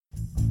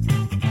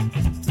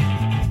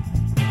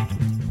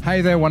Hey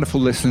there, wonderful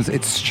listeners.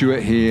 It's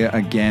Stuart here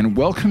again.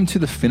 Welcome to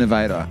the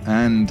Finovator.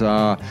 And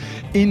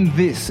in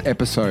this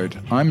episode,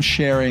 I'm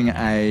sharing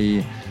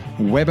a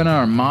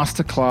webinar, a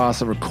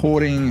masterclass, a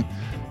recording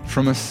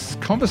from a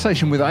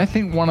conversation with, I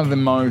think, one of the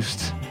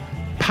most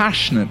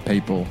passionate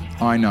people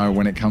I know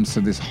when it comes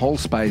to this whole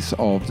space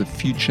of the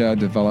future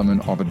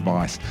development of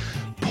advice.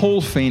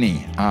 Paul Feeney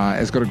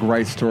has got a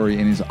great story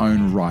in his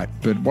own right.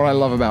 But what I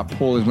love about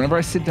Paul is whenever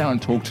I sit down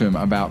and talk to him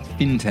about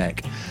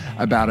fintech,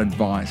 about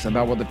advice,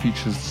 about what the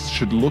future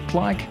should look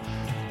like,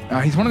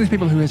 he's one of these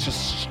people who has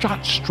just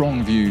such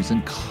strong views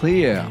and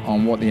clear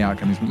on what the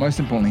outcome is. But most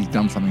importantly, he's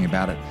done something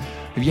about it.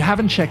 If you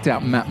haven't checked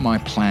out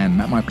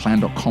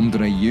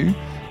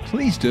mapmyplan.com.au,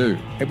 please do.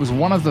 It was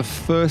one of the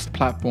first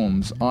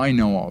platforms I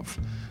know of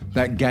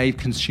that gave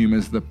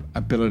consumers the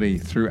ability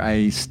through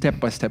a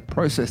step-by-step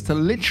process to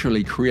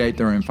literally create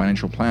their own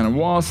financial plan. And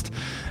whilst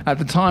at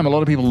the time, a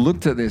lot of people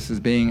looked at this as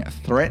being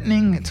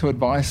threatening to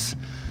advice,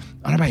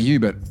 I don't know about you,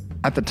 but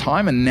at the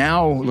time and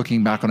now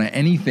looking back on it,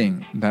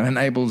 anything that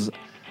enables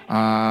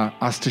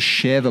us to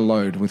share the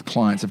load with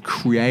clients of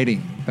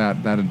creating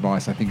that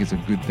advice, I think is a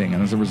good thing.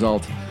 And as a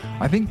result,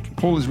 I think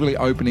Paul is really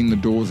opening the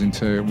doors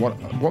into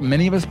what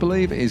many of us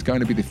believe is going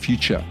to be the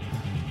future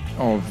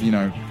of,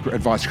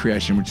 advice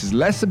creation, which is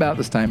less about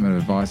the statement of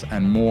advice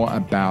and more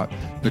about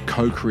the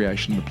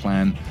co-creation of the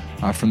plan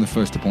from the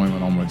first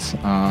appointment onwards.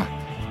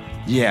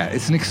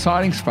 It's an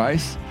exciting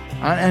space.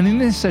 And in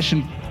this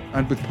session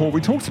with Paul,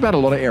 we talked about a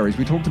lot of areas.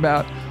 We talked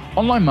about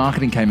online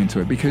marketing came into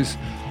it because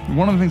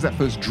one of the things that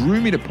first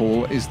drew me to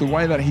Paul is the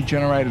way that he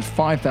generated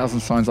 5,000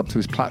 signs up to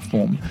his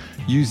platform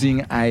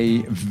using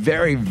a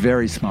very,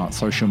 very smart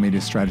social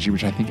media strategy,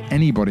 which I think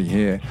anybody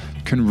here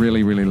can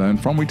really, really learn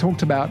from. We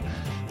talked about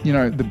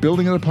the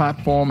building of the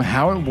platform,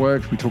 how it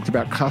worked. We talked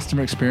about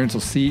customer experience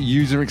or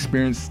user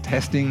experience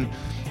testing.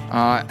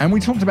 And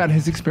we talked about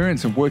his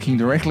experience of working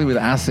directly with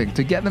ASIC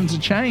to get them to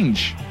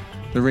change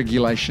the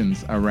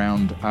regulations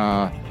around,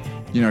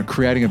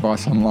 creating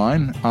advice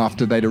online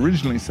after they'd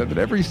originally said that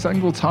every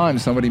single time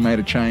somebody made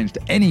a change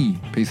to any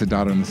piece of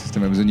data in the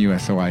system, it was a new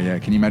SOA. Yeah,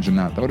 can you imagine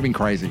that? That would have been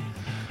crazy.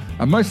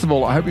 And most of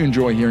all, I hope you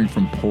enjoy hearing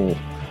from Paul.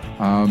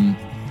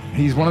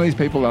 He's one of these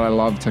people that I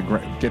love to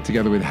get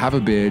together with, have a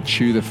beer,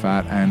 chew the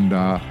fat, and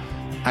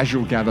as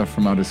you'll gather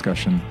from our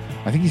discussion,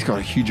 I think he's got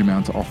a huge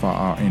amount to offer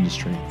our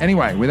industry.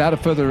 Anyway, without a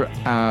further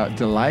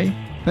delay,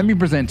 let me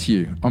present to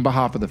you, on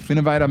behalf of the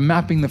Finovator,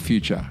 Mapping the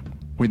Future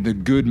with the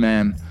good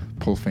man,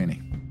 Paul Feeney.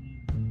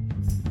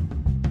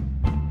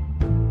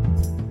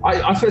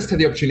 I first had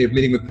the opportunity of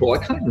meeting with Paul. I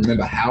can't even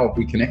remember how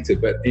we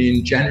connected, but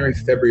in January,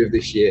 February of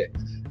this year.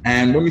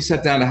 And when we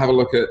sat down to have a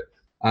look at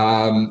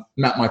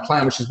Map My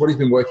Plan, which is what he's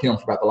been working on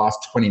for about the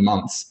last 20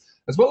 months,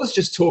 as well as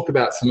just talk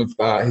about some of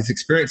his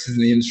experiences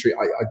in the industry,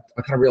 I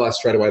kind of realized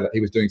straight away that he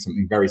was doing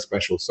something very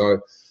special. So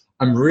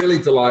I'm really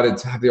delighted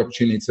to have the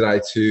opportunity today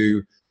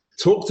to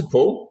talk to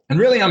Paul and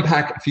really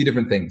unpack a few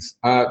different things.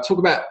 Talk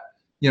about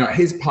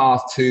his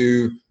path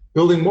to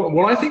building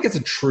what I think is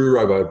a true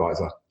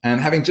robo-advisor. And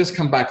having just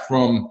come back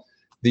from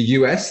the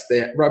US,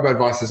 the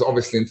robo-advisors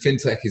obviously in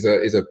fintech is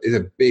a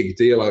big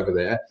deal over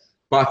there.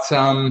 But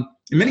in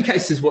many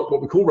cases, what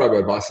we call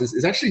robo-advisors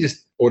is actually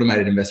just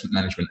automated investment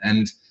management.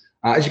 And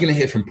as you're going to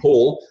hear from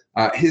Paul,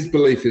 his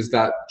belief is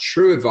that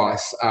true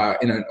advice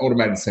in an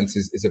automated sense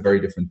is a very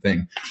different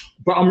thing.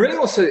 But I'm really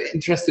also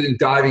interested in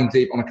diving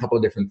deep on a couple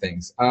of different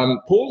things.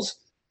 Paul's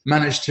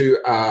managed to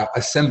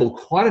assemble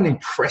quite an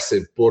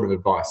impressive board of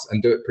advice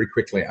and do it pretty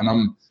quickly. And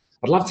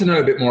I'd love to know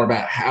a bit more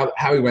about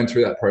how he went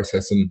through that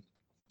process and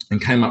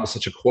came up with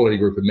such a quality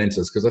group of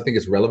mentors, because I think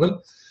it's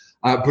relevant.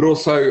 But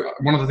also,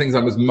 one of the things I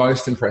was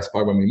most impressed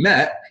by when we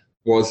met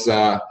was,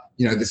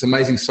 this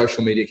amazing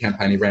social media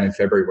campaign he ran in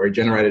February where he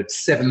generated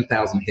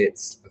 7,000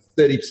 hits, a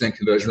 30%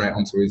 conversion rate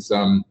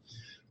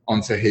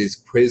onto his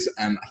quiz,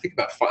 and I think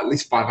about at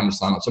least 500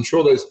 signups. I'm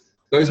sure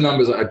those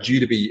numbers are due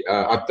to be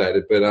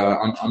updated, but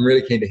I'm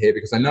really keen to hear,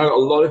 because I know a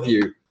lot of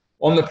you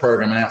on the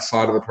program and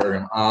outside of the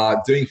program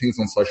are doing things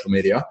on social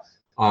media,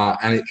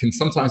 and it can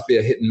sometimes be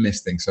a hit and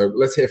miss thing. So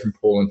let's hear from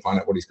Paul and find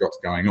out what he's got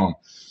going on.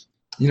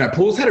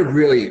 Paul's had a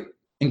really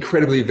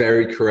incredibly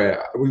varied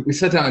career. We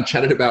sat down and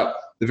chatted about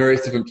the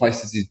various different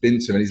places he's been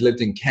to, and he's lived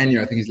in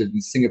Kenya. I think he's lived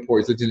in Singapore.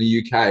 He's lived in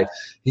the UK.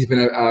 He's been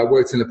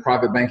worked in the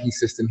private banking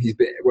system. He's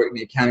been worked in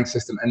the accounting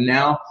system, and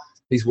now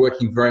he's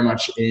working very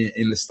much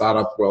in the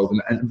startup world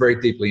and very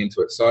deeply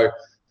into it. So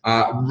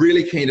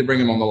really keen to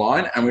bring him on the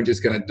line, and we're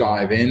just going to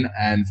dive in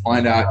and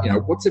find out,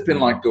 what's it been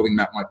like building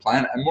Map My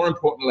Plan, and more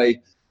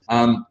importantly,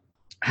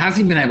 has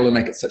he been able to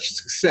make it such a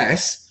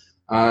success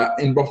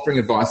in offering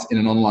advice in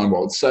an online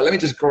world? So let me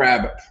just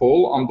grab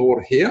Paul on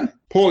board here.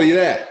 Paul, are you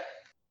there?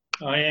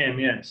 I am,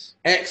 yes.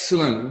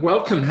 Excellent.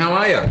 Welcome. How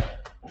are you?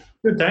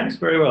 Good, thanks.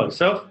 Very well.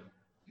 Yourself?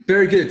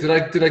 Very good.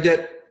 Did I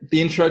get the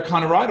intro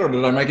kind of right, or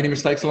did I make any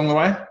mistakes along the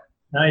way?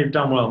 No, you've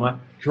done well, mate.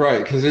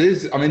 Great, because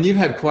you've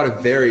had quite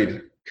a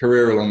varied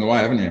career along the way,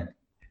 haven't you?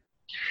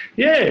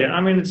 Yeah,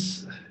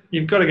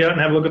 you've got to go out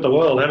and have a look at the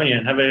world, haven't you?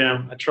 And have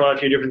a try a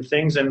few different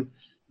things. And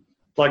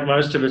like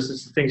most of us,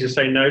 it's the things you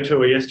say no to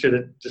or yes to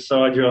that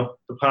decide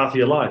the path of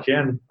your life.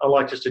 Yeah, and I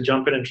like just to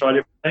jump in and try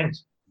different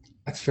things.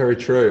 That's very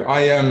true.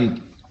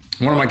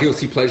 One of my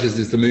guilty pleasures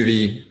is the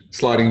movie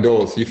Sliding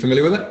Doors. Are you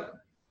familiar with it?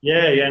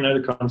 Yeah, I know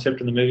the concept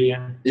in the movie.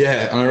 Yeah.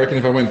 Yeah, and I reckon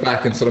if I went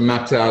back and sort of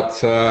mapped out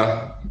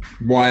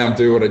why I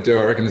do what I do,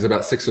 I reckon there's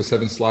about 6 or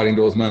 7 sliding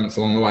doors moments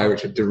along the way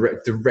which are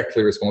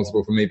directly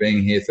responsible for me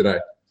being here today.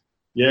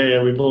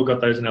 Yeah, we've all got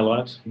those in our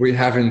lives. We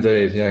have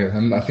indeed, yeah,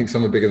 and I think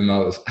some are bigger than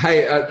others.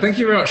 Hey, thank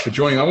you very much for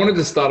joining. I wanted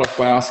to start off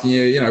by asking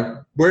you,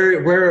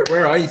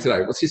 where are you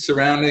today? What's your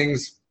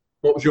surroundings?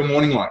 What was your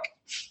morning like?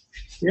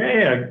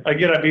 Yeah, I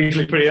get up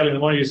usually pretty early in the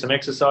morning, do some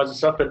exercise and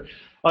stuff, but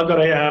I've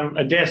got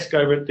a desk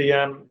over at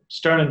the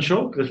Stone and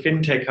Chalk, the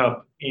FinTech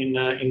hub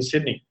in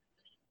Sydney.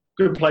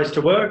 Good place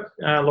to work,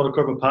 a lot of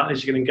corporate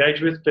partners you can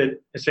engage with,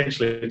 but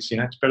essentially it's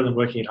better than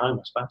working at home,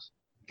 I suppose.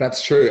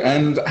 That's true.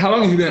 And how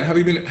long have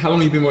you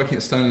been working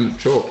at Stone and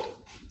Chalk?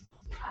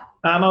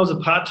 I was a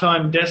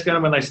part-time desk owner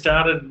when they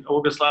started in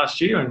August last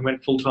year and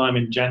went full-time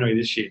in January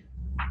this year.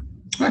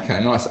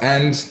 Okay, nice.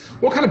 And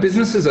what kind of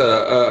businesses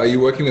are you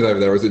working with over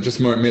there, or is it just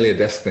merely a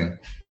desk thing?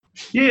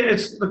 Yeah,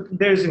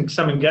 there's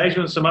some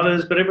engagement, some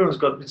others, but everyone's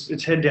got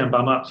it's head down,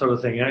 bum up sort of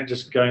thing.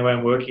 Just going away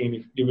and working,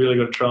 and you really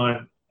got to try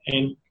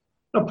and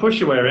not push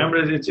your way around,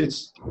 but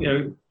it's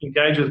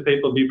engage with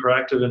people, be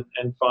proactive,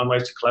 and find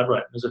ways to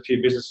collaborate. There's a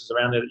few businesses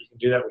around there that you can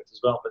do that with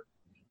as well.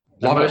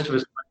 But most of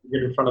us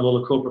get in front of all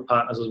the corporate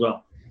partners as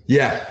well.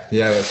 Yeah,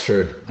 that's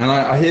true. And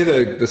I hear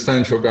the Stone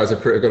and Chalk guys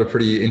have got a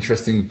pretty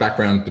interesting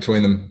background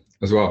between them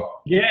as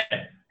well. Yeah.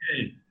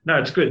 No,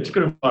 it's good. It's a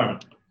good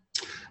environment.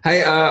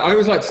 Hey, I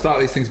always like to start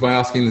these things by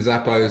asking the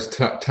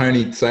Zappos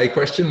Tony Say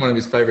question, one of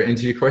his favourite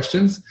interview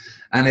questions.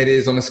 And it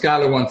is on a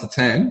scale of 1 to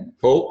 10.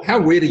 Paul, how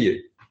weird are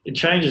you? It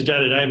changes day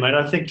to day, mate.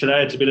 I think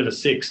today it's a bit of a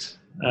 6.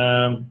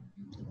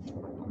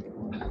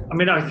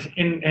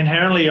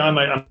 Inherently I'm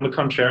a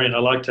contrarian. I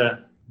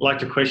like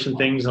to question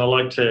things, and I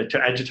like to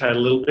agitate a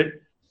little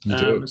bit.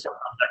 Sometimes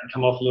that can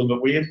come off a little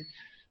bit weird.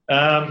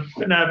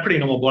 But no, pretty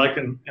normal bloke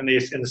in the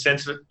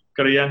sense of it.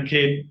 Got a young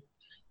kid.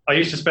 I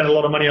used to spend a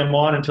lot of money on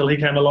mine until he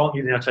came along.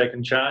 He's now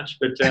taken charge.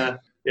 But I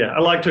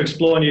like to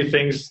explore new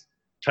things,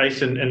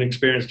 taste and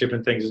experience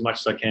different things as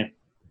much as I can.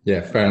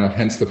 Yeah, fair enough.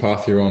 Hence the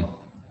path you're on.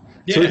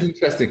 Yeah. So it's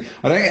interesting.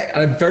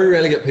 I very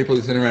rarely get people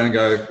who sit around and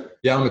go,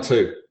 yeah, I'm a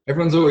 2.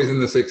 Everyone's always in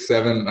the 6,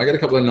 7. I get a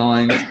couple of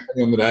 9s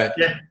depending on the day.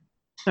 Yeah.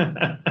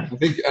 I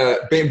think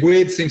being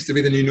weird seems to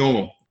be the new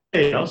normal.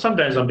 Yeah, some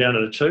days I'm down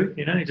at a 2,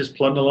 you're just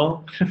plodding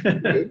along.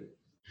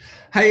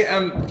 Hey,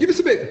 give us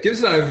an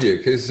overview,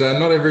 because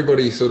not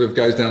everybody sort of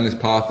goes down this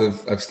path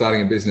of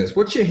starting a business.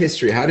 What's your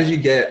history? How did you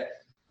get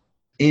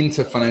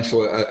into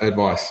financial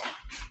advice?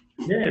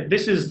 Yeah,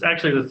 this is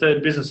actually the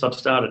 3rd business I've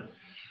started.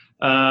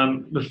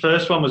 The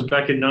first one was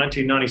back in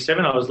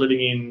 1997. I was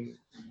living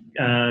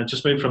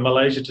just moved from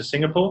Malaysia to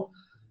Singapore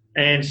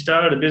and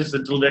started a business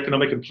that delivered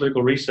economic and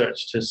political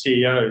research to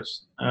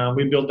CEOs.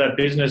 We built that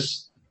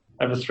business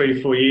over 3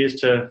 or 4 years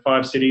to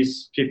 5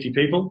 cities, 50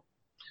 people.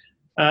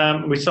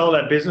 We sold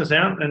that business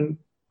out, and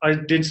I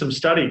did some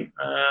study.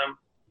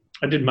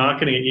 I did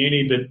marketing at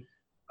uni, but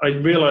I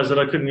realised that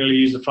I couldn't really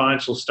use the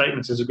financial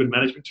statements as a good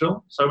management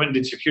tool. So I went and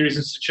did Securities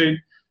Institute,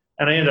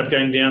 and I ended up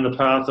going down the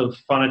path of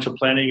financial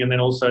planning and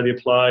then also the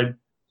applied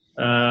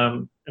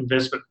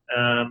investment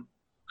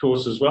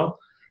course as well.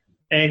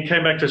 And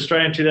came back to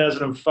Australia in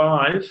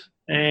 2005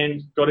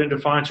 and got into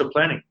financial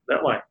planning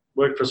that way.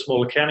 Worked for a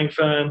small accounting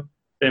firm,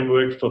 then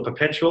worked for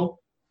Perpetual.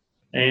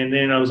 And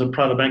then I was a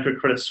private banker at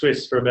Credit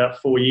Suisse for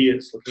about 4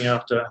 years, looking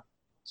after.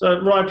 So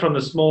right from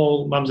the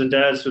small mums and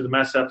dads through the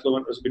mass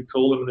affluent was a bit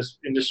cool in this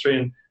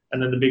industry,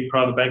 and then the big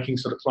private banking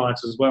sort of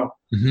clients as well.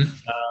 Mm-hmm.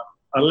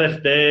 I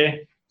left there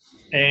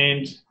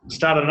and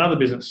started another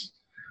business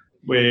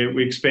where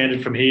we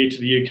expanded from here to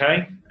the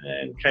UK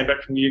and came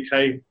back from the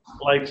UK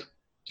late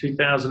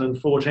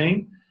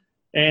 2014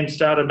 and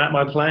started Map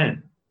My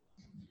Plan.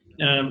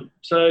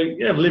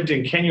 I've lived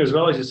in Kenya as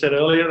well, as you said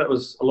earlier. That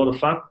was a lot of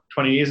fun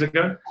 20 years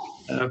ago,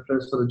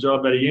 first sort of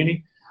job out of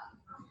uni.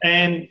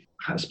 And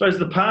I suppose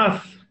the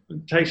path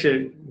takes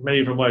you many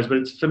different ways,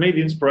 but for me,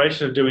 the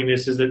inspiration of doing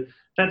this is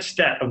that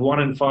stat of 1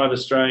 in 5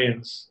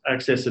 Australians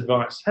access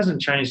advice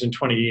hasn't changed in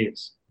 20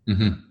 years.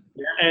 Mm-hmm.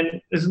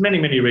 And there's many,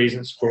 many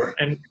reasons for it.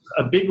 And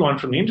a big one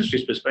from the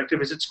industry's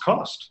perspective is its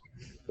cost.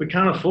 We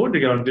can't afford to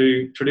go and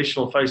do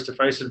traditional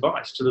face-to-face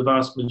advice to the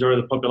vast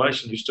majority of the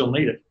population who still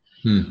need it.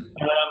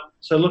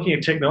 So looking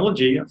at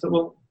technology, I thought,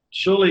 well,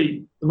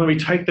 surely when we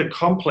take the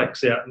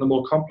complex out and the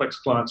more complex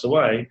clients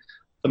away,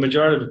 the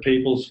majority of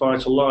people's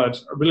financial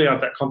lives really aren't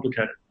that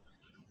complicated.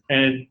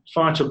 And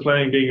financial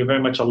planning being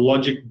very much a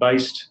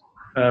logic-based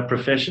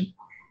profession.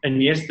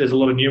 And yes, there's a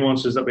lot of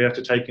nuances that we have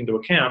to take into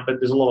account, but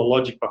there's a lot of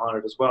logic behind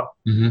it as well.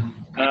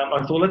 Mm-hmm.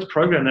 I thought, let's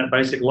program that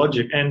basic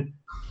logic and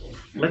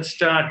let's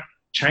start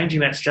changing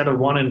that stat of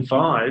 1 in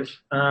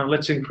 5.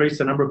 Let's increase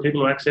the number of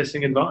people who are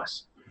accessing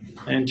advice.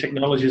 And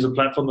technology is a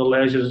platform that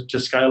allows you to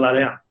scale that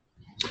out.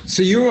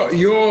 So your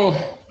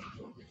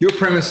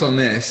premise on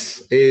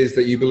this is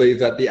that you believe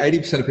that the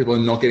 80% of people are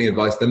not getting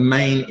advice, the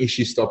main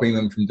issue stopping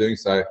them from doing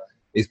so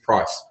is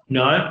price?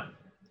 No,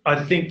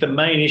 I think the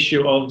main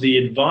issue of the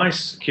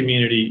advice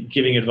community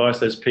giving advice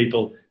to those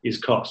people is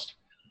cost.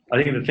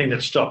 I think the thing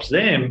that stops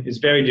them is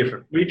very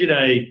different. We did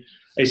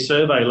a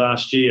survey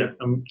last year,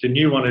 and the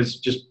new one has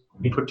just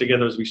been put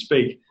together as we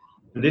speak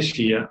this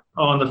year,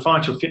 on the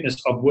financial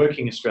fitness of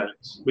working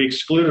Australians. We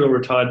excluded all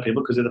retired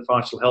people because they're the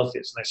financial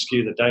healthiest and they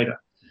skew the data.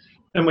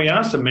 And we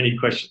asked them many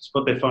questions,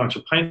 what their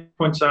financial pain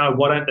points are,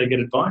 why don't they get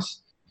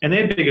advice? And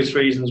their biggest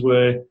reasons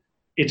were,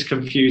 it's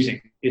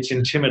confusing, it's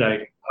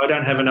intimidating, I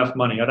don't have enough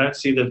money, I don't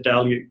see the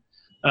value.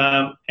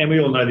 And we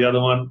all know the other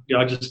one,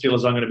 I just feel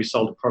as I'm going to be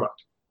sold a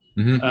product.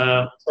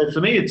 Mm-hmm. So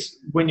for me, it's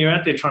when you're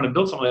out there trying to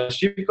build something like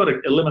this, you've got to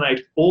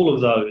eliminate all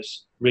of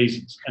those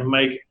reasons and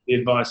make the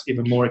advice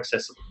even more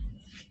accessible.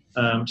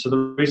 So the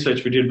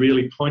research we did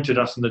really pointed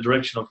us in the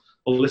direction of,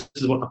 well, this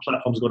is what the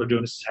platform's got to do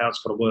and this is how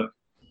it's got to work.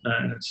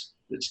 And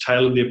it's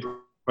tailored the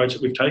approach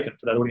that we've taken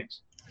for that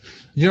audience.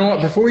 You know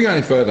what, before we go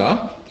any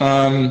further,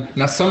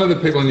 now some of the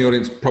people in the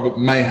audience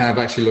probably may have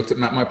actually looked at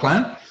Map My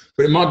Plan,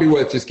 but it might be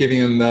worth just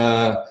giving them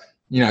the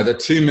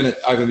 2-minute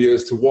overview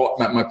as to what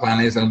Map My Plan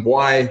is and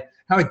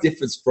how it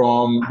differs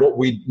from what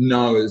we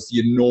know as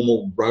your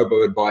normal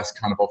robo-advice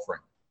kind of offering.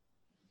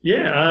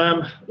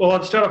 Yeah, well,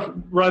 I'd start off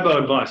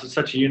robo-advice. It's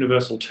such a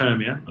universal term,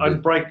 yeah?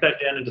 I'd break that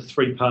down into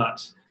 3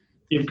 parts.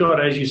 You've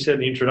got, as you said in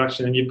the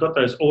introduction, and you've got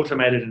those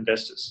automated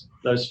investors,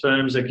 those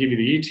firms that give you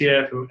the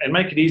ETF and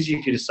make it easy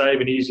for you to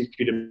save and easy for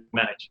you to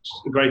manage.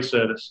 It's a great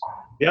service.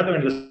 The other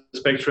end of the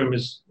spectrum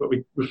is what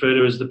we refer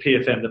to as the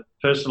PFM, the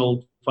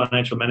personal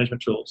financial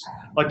management tools,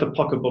 like the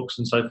pocketbooks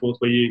and so forth,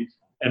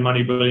 and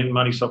Money Brilliant,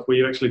 Money Soft, where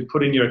you actually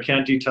put in your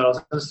account details.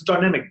 And it's a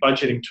dynamic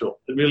budgeting tool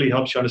that really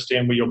helps you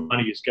understand where your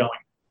money is going.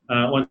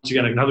 Once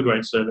again, another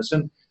great service.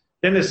 And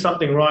then there's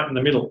something right in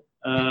the middle,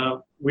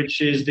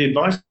 which is the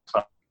advice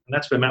club. And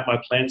that's where Map My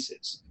Plan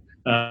sits.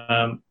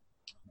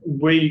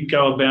 We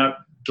go about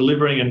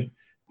delivering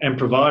and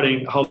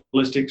providing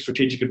holistic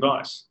strategic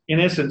advice. In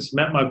essence,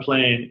 Map My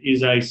Plan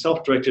is a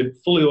self-directed,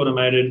 fully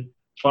automated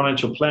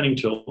financial planning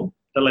tool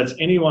that lets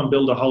anyone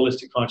build a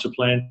holistic financial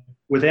plan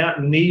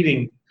without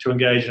needing to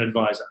engage an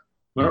advisor.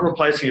 We're not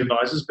replacing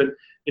advisors, but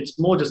it's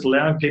more just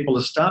allowing people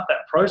to start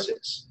that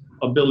process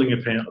of building a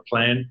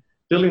plan,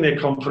 building their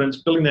confidence,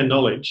 building their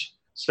knowledge,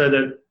 so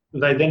that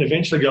they then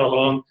eventually go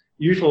along,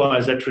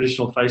 utilise that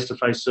traditional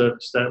face-to-face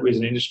service that we as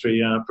an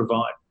industry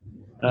provide.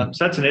 So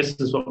that's in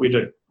essence what we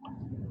do.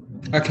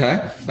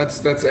 Okay,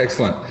 that's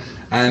excellent.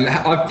 And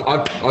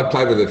I've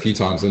played with it a few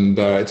times, and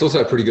it's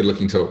also a pretty good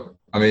looking tool.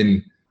 I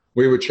mean,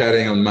 we were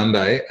chatting on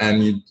Monday,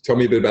 and you told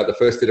me a bit about the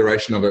first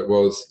iteration of it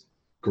was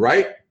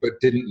great, but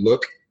didn't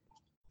look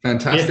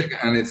fantastic.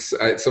 Yeah. And it's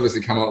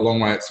obviously come a long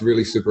way. It's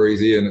really super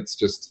easy, and it's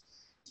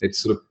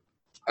sort of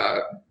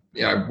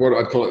what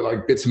I'd call it,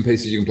 like bits and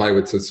pieces you can play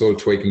with to sort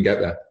of tweak and get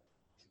there.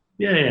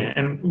 Yeah,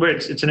 and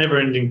it's a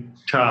never-ending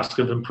task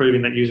of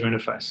improving that user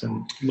interface,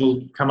 and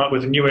we'll come up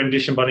with a new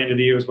edition by the end of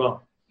the year as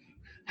well.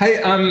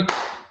 Hey,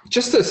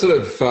 just to sort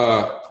of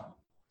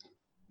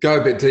go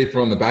a bit deeper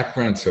on the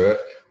background to it,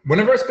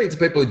 whenever I speak to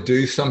people who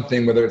do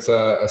something, whether it's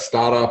a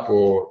startup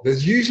or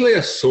there's usually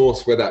a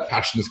source where that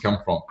passion has come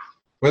from,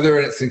 whether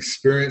it's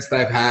experience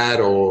they've had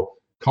or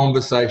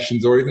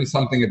conversations or even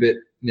something a bit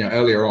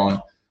earlier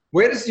on.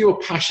 Where does your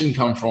passion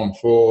come from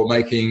for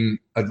making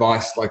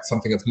advice like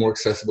something that's more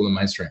accessible and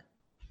mainstream?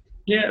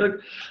 Yeah,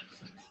 look,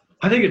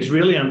 I think it's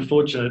really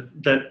unfortunate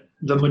that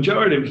the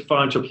majority of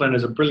financial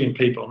planners are brilliant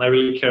people and they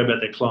really care about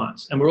their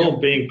clients. And we're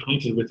all being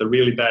painted with a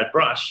really bad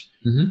brush.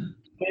 Mm-hmm.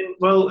 And,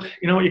 well,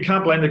 you know what, you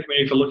can't blame the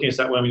community for looking at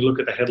that when we look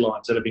at the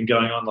headlines that have been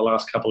going on the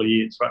last couple of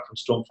years, right, from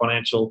Storm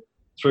Financial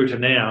through to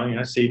now,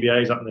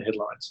 CBA's up in the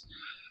headlines.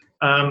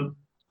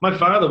 My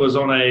father was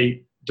on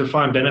a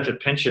defined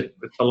benefit pension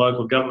with the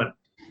local government,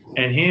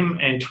 and him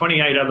and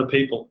 28 other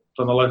people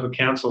from the local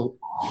council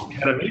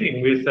had a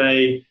meeting with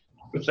a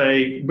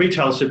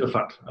retail super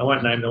fund. I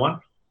won't name the one.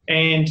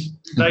 And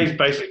they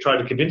basically tried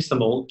to convince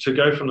them all to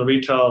go from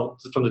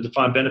the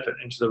defined benefit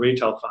into the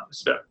retail fund.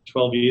 It's about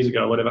 12 years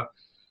ago or whatever.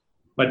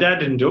 My dad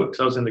didn't do it because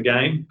I was in the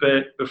game,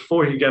 but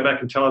before he could go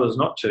back and tell others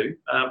not to,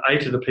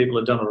 8 of the people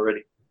had done it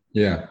already.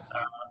 Yeah.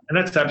 And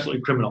that's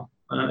absolutely criminal.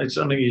 It's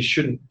something you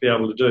shouldn't be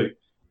able to do.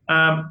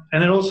 And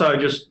then also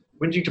just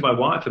whinging to my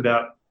wife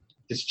about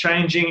this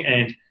changing,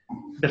 and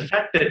the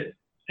fact that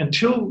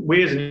until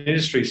we as an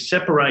industry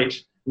separate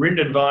written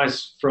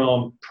advice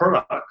from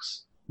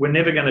products, we're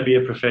never going to be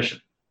a profession.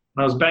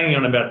 And I was banging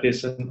on about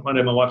this, and one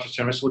day my wife was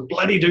telling me, "Well,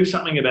 bloody do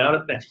something about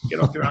it then.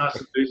 Get off your ass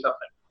and do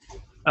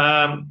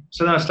something."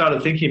 So then I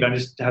started thinking about it,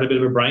 just had a bit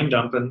of a brain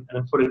dump and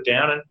put it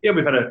down. And yeah,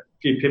 we've had a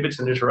few pivots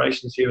and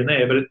iterations here and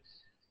there, but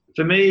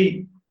for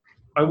me,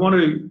 I want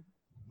to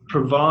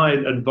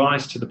provide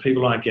advice to the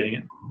people who aren't getting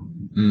it.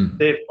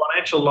 Their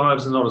financial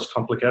lives are not as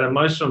complicated.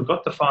 Most of them have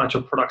got the financial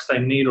products they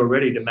need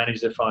already to manage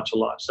their financial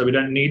lives. So we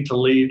don't need to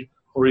lead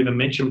or even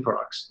mention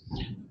products.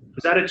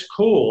 Because at its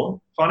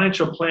core,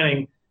 financial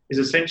planning is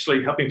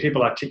essentially helping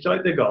people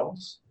articulate their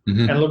goals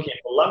and looking at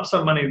the lump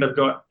sum money they've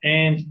got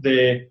and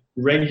their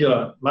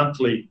regular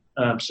monthly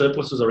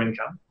surpluses or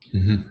income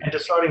and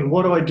deciding,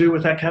 what do I do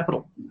with that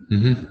capital?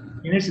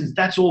 In essence,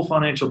 that's all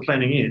financial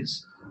planning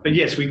is. But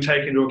yes, we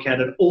take into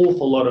account an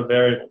awful lot of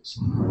variables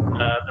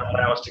that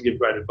allow us to give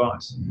great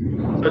advice.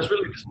 So it's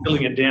really just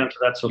building it down to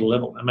that sort of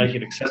level and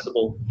making it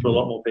accessible for a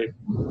lot more people.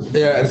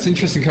 Yeah, and it's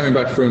interesting coming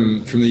back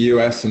from the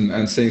US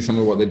and seeing some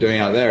of what they're doing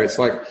out there. It's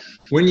like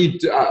when you,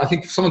 I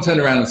think someone turned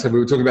around and said, we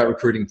were talking about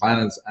recruiting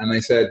planners, and they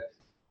said,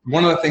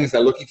 one of the things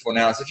they're looking for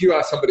now is if you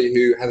are somebody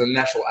who has a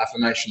natural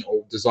affirmation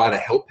or desire to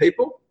help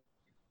people,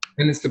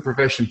 then it's the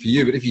profession for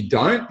you. But if you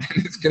don't,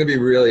 it's going to be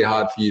really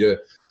hard for you to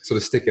sort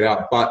of stick it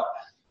out. But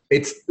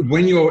it's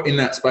when you're in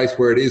that space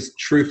where it is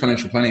true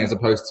financial planning as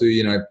opposed to,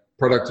 you know,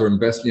 product or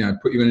invest, you know,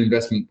 put you in an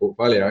investment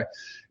portfolio,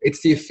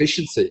 it's the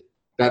efficiency.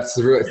 It's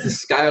the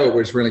scale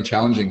where it's really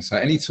challenging. So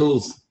any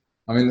tools,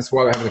 I mean, that's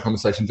why we're having the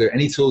conversation too.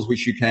 Any tools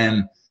which you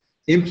can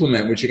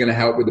implement, which are going to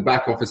help with the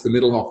back office, the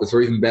middle office,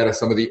 or even better,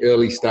 some of the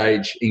early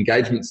stage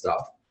engagement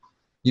stuff.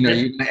 You know,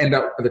 you end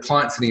up with a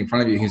client sitting in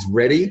front of you who's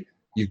ready,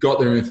 you've got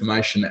their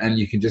information, and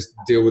you can just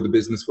deal with the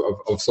business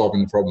of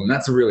solving the problem.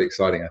 That's really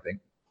exciting, I think.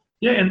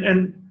 Yeah,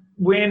 and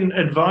when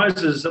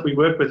advisors that we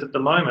work with at the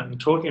moment and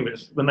talking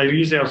with, when they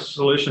use our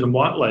solution and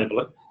white label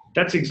it,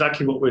 that's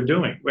exactly what we're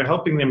doing. We're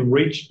helping them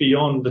reach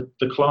beyond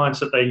the clients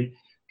that they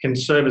can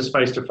service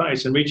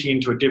face-to-face and reaching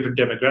into a different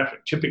demographic,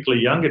 typically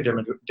younger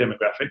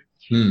demographic,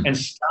 and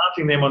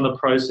starting them on the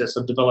process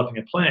of developing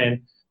a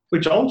plan,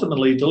 which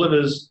ultimately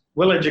delivers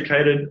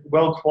well-educated,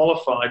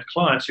 well-qualified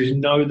clients who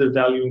know the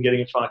value in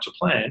getting a financial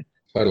plan.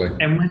 Totally.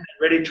 And when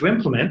they're ready to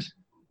implement,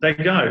 they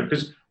go.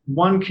 Because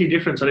one key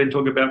difference I didn't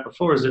talk about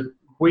before is that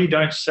we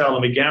don't sell,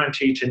 and we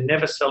guarantee to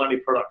never sell any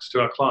products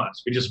to our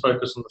clients. We just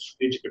focus on the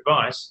strategic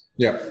advice.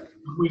 Yeah.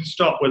 We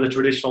stop where the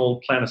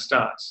traditional planner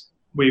starts.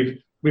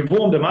 We've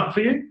warmed them up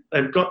for you.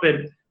 They've got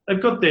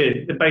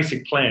their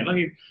basic plan.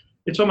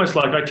 It's almost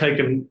like I take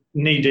them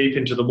knee deep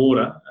into the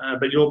water,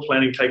 but your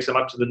planning takes them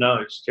up to the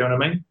nose. Do you know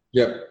what I mean?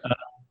 Yeah.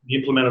 You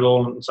implement it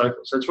all and so forth.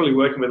 So it's really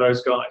working with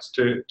those guys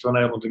to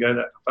enable them to go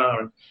that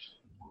far.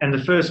 And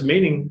the first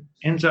meeting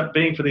ends up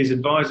being for these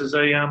advisors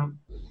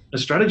a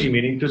strategy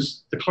meeting,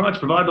 because the clients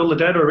provide all the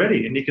data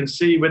already, and you can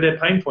see where their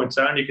pain points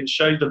are, and you can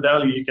show the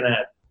value you can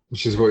add.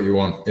 Which is what you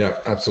want.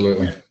 Yeah,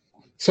 absolutely.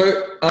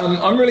 So what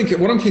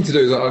I'm keen to do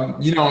is,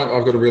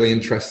 I've got a really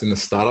interest in the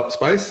startup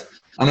space,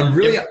 and I'm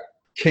really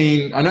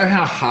keen. I know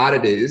how hard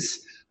it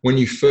is when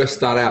you first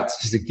start out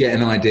just to get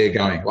an idea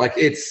going. Like,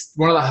 it's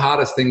one of the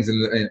hardest things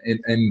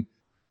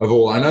of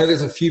all. I know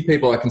there's a few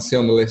people I can see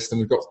on the list, and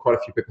we've got quite a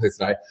few people here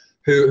today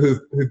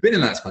who've been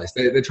in that space.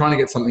 They're trying to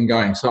get something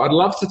going. So I'd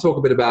love to talk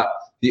a bit about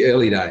the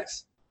early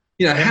days.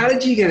 You know, how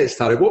did you get it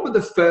started? What were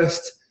the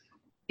first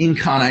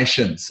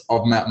incarnations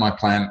of Map My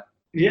Plan?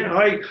 Yeah,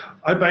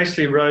 I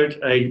basically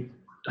wrote I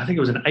think it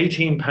was an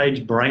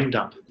 18-page brain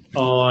dump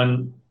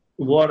on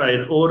what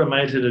an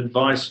automated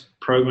advice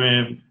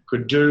program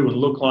could do and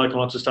look like and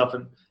lots of stuff.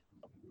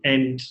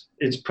 And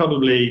it's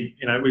probably,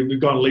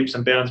 we've gone leaps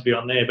and bounds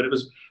beyond there, but it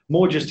was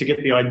more just to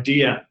get the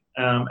idea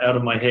out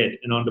of my head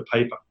and onto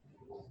paper.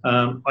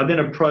 I then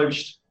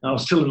I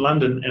was still in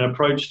London, and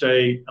approached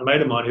a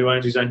mate of mine who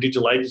owns his own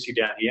digital agency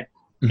down here,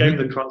 gave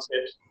him the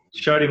concept,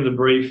 showed him the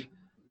brief,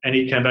 and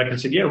he came back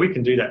and said, yeah, we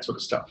can do that sort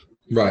of stuff.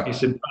 Right. He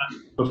said,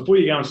 but before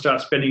you go and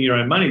start spending your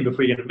own money,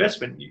 before you get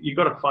investment, you've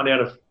got to find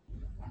out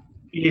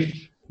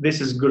if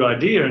this is a good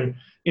idea. And,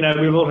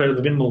 we've all heard of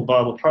the minimal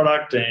viable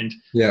product and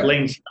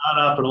lean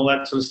startup and all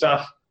that sort of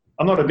stuff.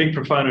 I'm not a big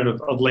proponent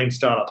of lean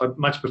startup. I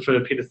much prefer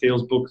Peter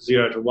Thiel's book,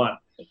 0 to 1.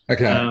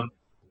 Okay.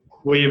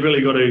 Where you've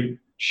really got to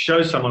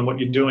show someone what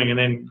you're doing and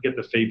then get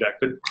the feedback.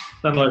 But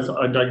nonetheless,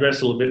 I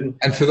digress a little bit.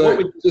 And for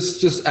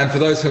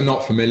those who are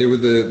not familiar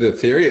with the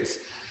theory,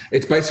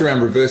 it's based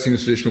around reversing the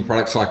traditional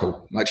product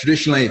cycle. Like,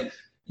 traditionally,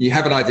 you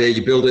have an idea,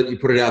 you build it, you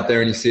put it out there,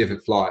 and you see if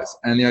it flies.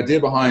 And the idea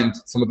behind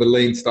some of the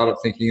lean startup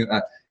thinking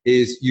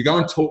is you go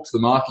and talk to the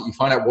market, you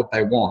find out what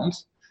they want,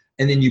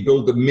 and then you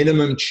build the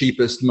minimum,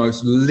 cheapest,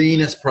 most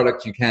leanest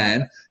product you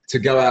can to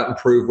go out and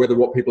prove whether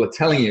what people are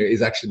telling you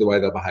is actually the way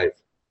they'll behave.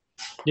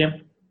 Yeah.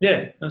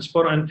 Yeah, that's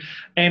spot on.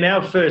 And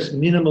our first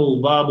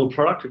minimal viable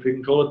product, if we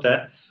can call it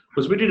that,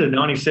 was we did a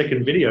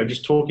 90-second video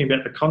just talking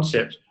about the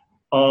concept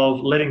of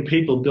letting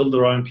people build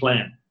their own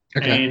plan.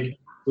 Okay. And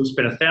we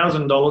spent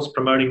 $1,000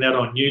 promoting that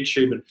on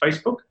YouTube and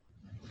Facebook.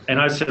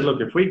 And I said,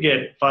 look, if we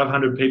get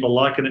 500 people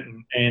liking it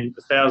and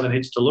 1,000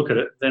 hits to look at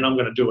it, then I'm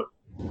going to do it.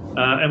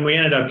 And we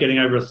ended up getting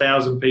over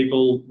 1,000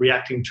 people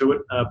reacting to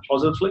it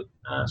positively.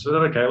 So we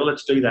thought, okay, well,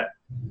 let's do that.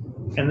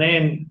 And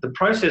then the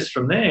process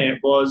from there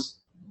was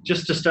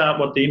just to start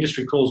what the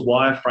industry calls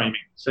wireframing.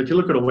 So if you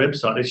look at a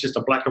website, it's just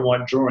a black and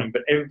white drawing,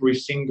 but every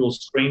single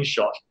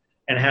screenshot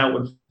and how it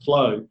would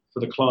flow for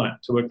the client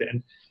to work there.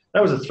 And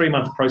that was a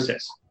 3-month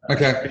process.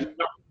 Okay.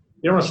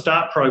 You don't want to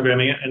start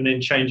programming it and then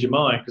change your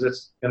mind, because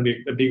that's going to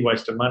be a big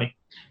waste of money.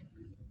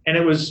 And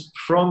it was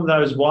from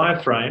those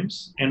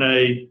wireframes and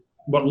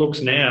what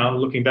looks now,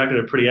 looking back at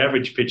a pretty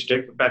average pitch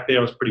deck, but back there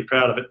I was pretty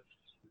proud of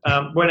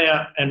it, went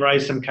out and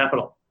raised some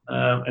capital.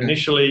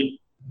 Initially,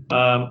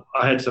 I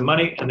had some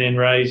money, and then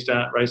raised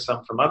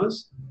some from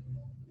others.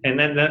 And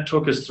then that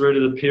took us through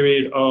to the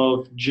period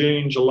of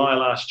June, July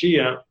last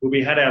year, where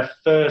we had our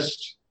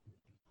first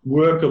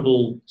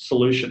workable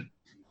solution,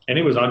 and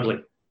it was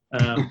ugly.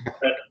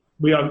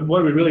 But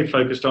what we really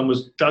focused on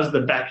was, does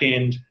the back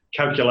end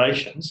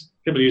calculations,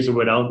 people use the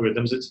word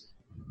algorithms, it's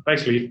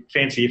basically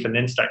fancy if and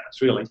then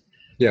statements really.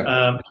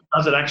 Yeah.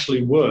 Does it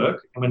actually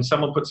work? And when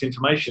someone puts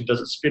information, does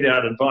it spit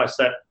out advice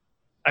that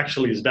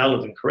actually is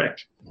valid and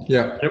correct?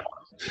 Yeah.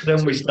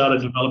 Then we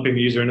started developing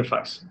the user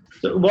interface.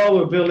 So while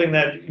we're building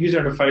that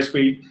user interface,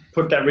 we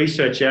put that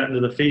research out into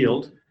the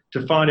field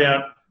to find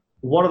out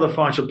what are the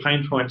financial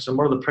pain points and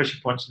what are the pressure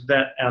points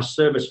that our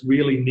service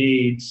really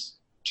needs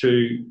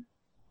to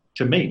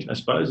meet, I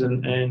suppose,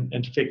 and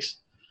to fix.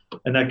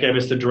 And that gave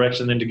us the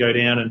direction then to go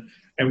down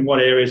and what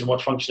areas and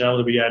what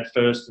functionality we add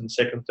first and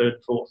second, third,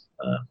 and fourth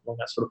along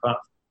that sort of path.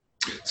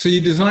 So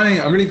you're designing,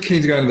 I'm really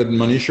keen to go into the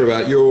minutiae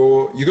about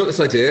you've got this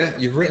idea,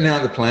 you've written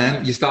out the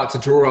plan, you start to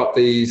draw up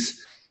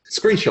these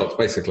screenshots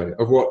basically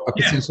of what a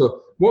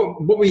potential,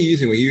 what were you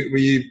using? Were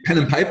you pen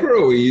and paper,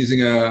 or were you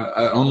using an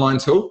online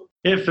tool?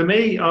 Yeah, for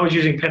me, I was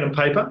using pen and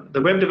paper.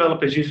 The web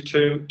developers use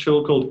a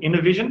tool called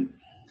InnoVision.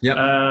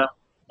 Yeah.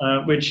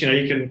 Which,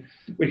 it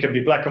can be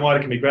black and white,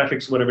 it can be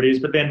graphics, whatever it is,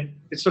 but then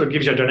it sort of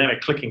gives you a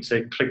dynamic clicking, so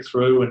you can click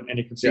through and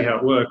you can see how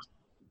it works.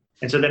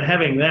 And so then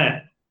having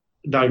that,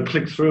 they'll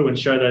click through and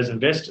show those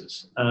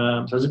investors.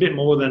 So it's a bit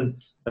more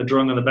than a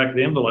drawing on the back of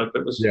the envelope.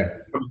 It was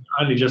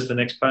only just the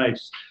next page.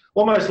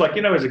 Almost like,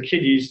 as a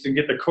kid, you used to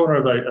get the corner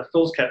of a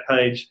foolscap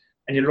page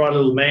and you'd write a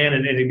little man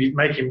and you'd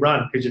make him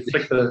run because you'd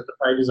flick the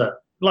pages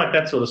up. Like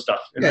that sort of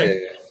stuff.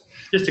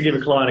 Just to give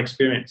a client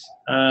experience.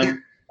 And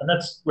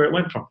that's where it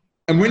went from.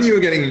 And when you were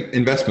getting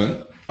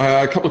investment,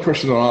 a couple of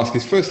questions I'll ask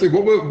is, firstly,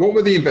 what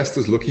were the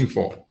investors looking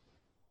for?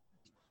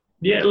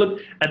 Yeah,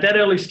 look, at that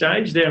early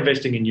stage, they're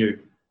investing in you.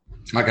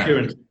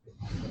 Okay.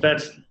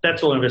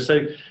 That's all investors.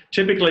 So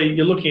typically,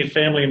 you're looking at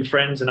family and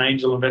friends and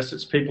angel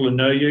investors, people who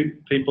know you,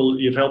 people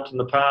you've helped in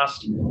the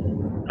past,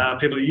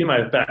 people that you may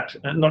have backed,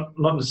 not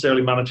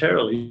necessarily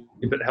monetarily,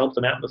 but help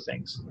them out with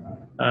things.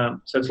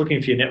 So it's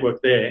looking for your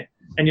network there.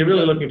 And you're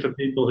really looking for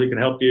people who can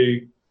help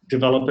you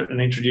develop it and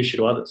introduce you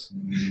to others.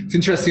 It's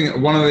interesting.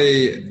 One of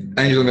the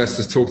angel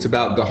investors talked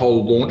about the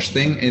whole launch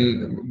thing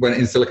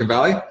in Silicon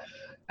Valley,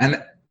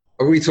 and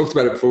we talked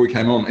about it before we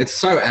came on. It's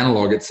so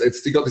analog. It's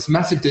you got this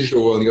massive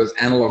digital world and you got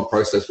this analog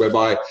process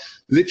whereby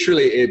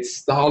literally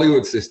it's the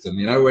Hollywood system,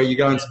 where you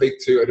go and speak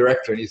to a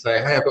director and you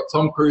say, "Hey, I've got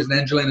Tom Cruise and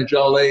Angelina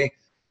Jolie," and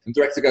the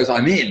director goes,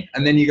 "I'm in,"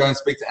 and then you go and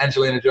speak to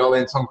Angelina Jolie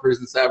and Tom Cruise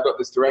and say, "I've got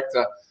this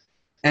director."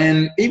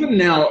 And even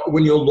now,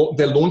 when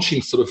they're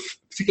launching sort of,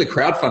 particularly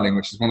crowdfunding,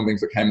 which is one of the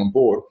things that came on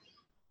board,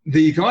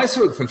 the guys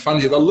who can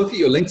fund you, they'll look at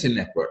your LinkedIn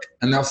network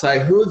and they'll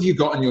say, who have you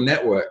got in your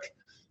network?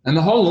 And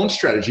the whole launch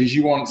strategy is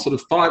you want sort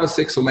of 5 or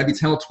 6 or maybe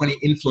 10 or 20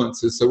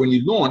 influencers. So when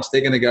you launch, they're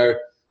going to go,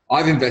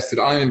 I'm invested,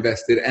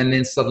 and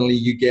then suddenly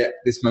you get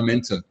this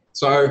momentum.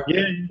 So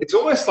it's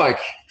almost like,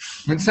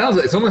 it's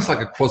almost like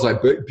a quasi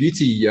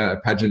beauty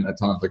pageant at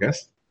times, I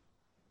guess.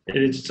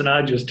 It's an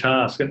arduous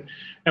task.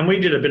 And we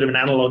did a bit of an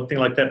analog thing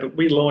like that, but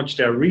we launched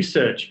our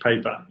research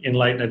paper in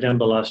late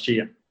November last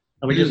year.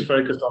 And we just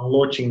focused on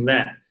launching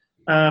that,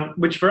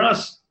 which for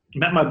us,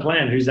 Map My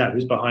Plan, who's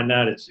behind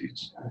that? It's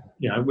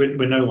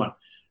we're no one.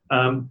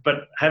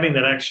 But having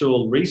that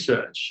actual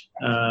research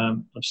of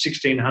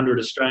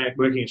 1,600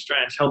 working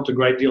Australians helped a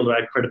great deal to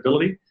add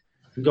credibility.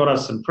 It got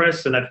us some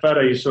press, and that photo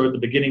you saw at the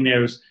beginning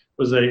there was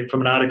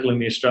from an article in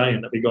The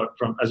Australian that we got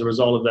as a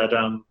result of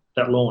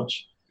that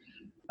launch.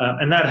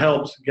 And that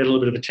helped get a little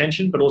bit of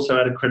attention, but also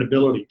added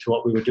credibility to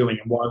what we were doing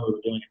and why we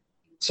were doing it.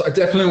 So I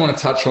definitely want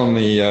to touch on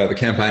the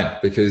campaign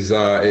because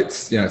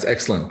it's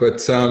excellent. But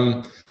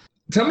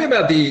tell me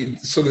about the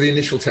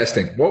initial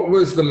testing. What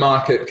was the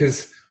market?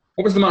 Because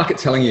what was the market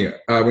telling you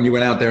when you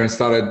went out there and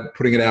started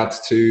putting it out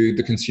to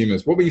the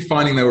consumers? What were you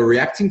finding they were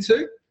reacting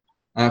to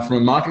from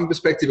a marketing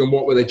perspective, and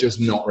what were they just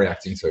not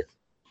reacting to?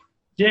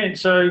 Yeah,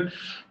 so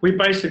we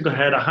basically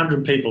had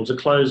 100 people. It's a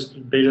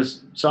closed beta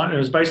site. It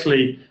was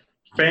basically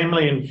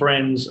family and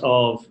friends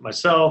of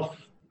myself,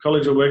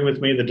 colleagues who were working with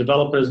me, the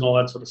developers and all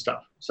that sort of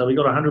stuff. So we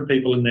got 100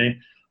 people in there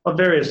of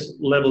various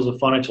levels of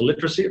financial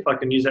literacy, if I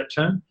can use that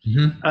term.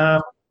 Mm-hmm.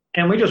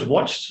 And we just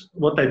watched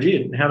what they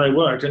did and how they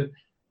worked. And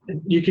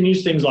you can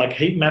use things like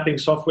heat mapping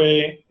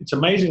software. It's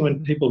amazing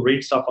when people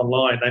read stuff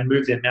online, they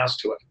move their mouse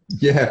to it.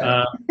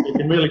 Yeah. You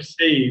can really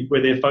see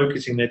where they're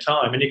focusing their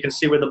time, and you can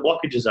see where the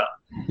blockages are.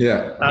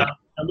 Yeah.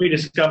 And we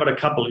discovered a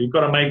couple. You've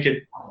got to make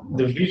it,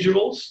 the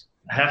visuals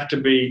have to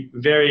be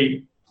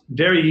very,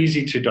 very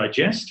easy to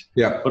digest,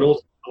 but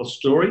also a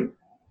story.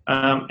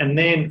 And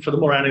then for the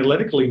more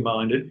analytically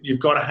minded,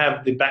 you've got to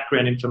have the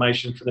background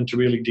information for them to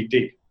really dig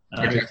deep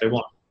if they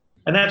want.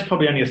 And that's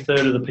probably only a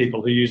third of the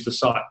people who use the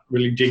site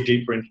really dig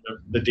deeper into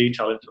the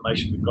detailed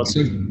information we've got.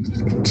 So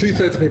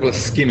 2/3 of people are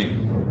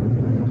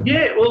skimming.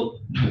 Yeah, well,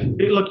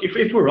 look,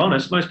 if we're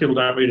honest, most people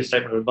don't read a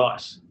statement of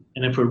advice.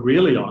 And if we're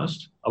really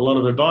honest, a lot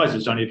of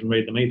advisors don't even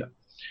read them either.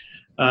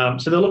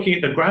 So they're looking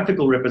at the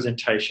graphical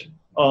representation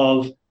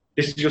of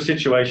this is your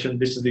situation,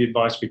 this is the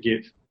advice we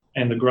give,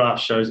 and the graph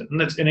shows it. And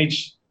that's in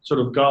each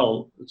sort of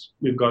goal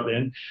we've got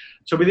then.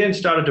 So we then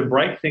started to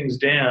break things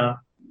down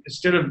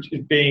instead of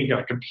it being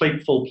a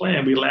complete full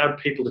plan, we allowed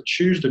people to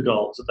choose the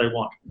goals that they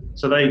want.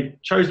 So they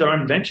chose their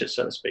own venture,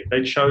 so to speak.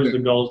 They chose the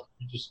goals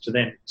just to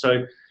them.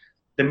 So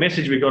the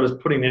message we got is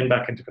putting them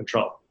back into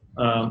control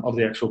of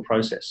the actual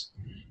process.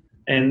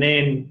 And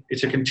then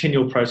it's a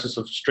continual process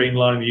of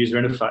streamlining the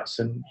user interface.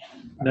 And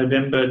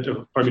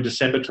November, probably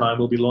December time,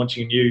 we'll be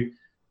launching a new,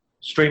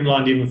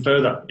 streamlined even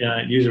further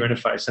user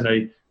interface and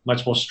a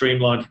much more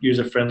streamlined,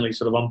 user-friendly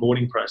sort of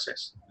onboarding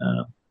process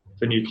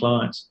for new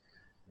clients.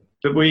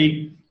 But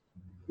we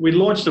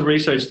launched the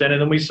research then,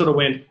 and then we sort of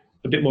went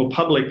a bit more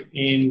public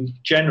in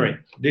January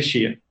this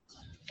year.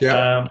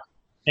 Yeah.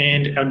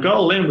 And our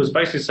goal then was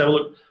basically to say, well,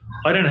 look,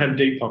 I don't have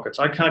deep pockets.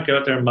 I can't go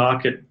out there and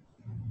market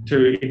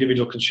to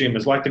individual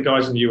consumers like the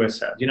guys in the US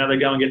have. You know, they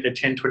go and get their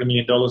 $10, $20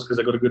 million because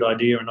they've got a good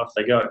idea and off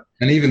they go.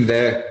 And even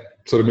they're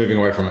sort of moving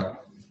away from it.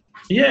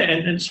 Yeah,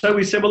 and so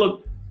we said, well,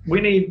 look, we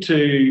need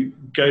to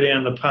go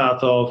down the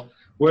path of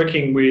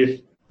working with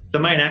the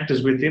main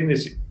actors within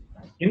this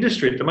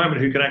industry at the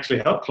moment who can actually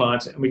help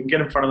clients, and we can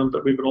get in front of them,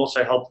 but we can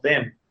also help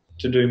them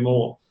to do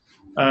more.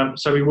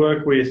 So we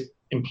work with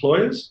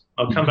employers.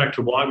 I'll come back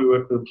to why we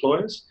work with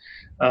employers,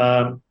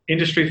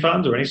 industry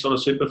funds or any sort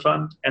of super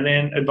fund, and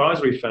then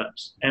advisory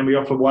firms. And we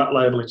offer white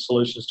labeling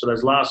solutions to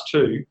those last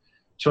two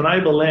to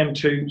enable them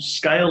to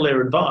scale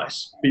their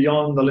advice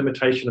beyond the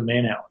limitation of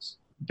man hours.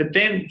 But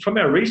then from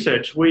our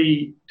research,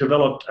 we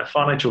developed a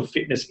financial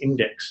fitness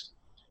index,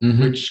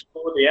 which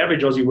scored the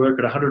average Aussie worker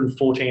at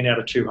 114 out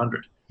of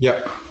 200.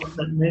 Yeah.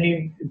 That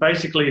means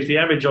basically if the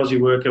average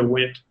Aussie worker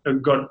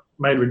got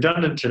made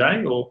redundant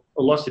today or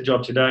lost their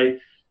job today,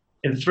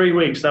 in 3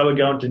 weeks they would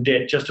go into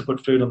debt just to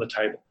put food on the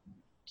table.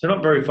 So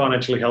not very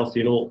financially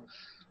healthy at all.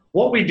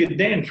 What we did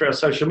then for our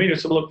social media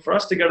is, look, for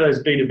us to go to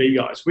those B2B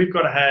guys, we've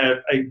got to have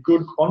a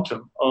good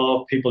quantum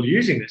of people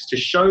using this to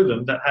show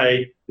them that,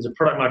 hey, there's a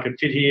product market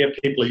fit here,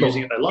 people are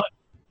using it, they like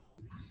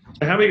it.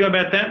 So how do we go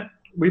about that?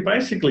 We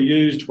basically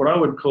used what I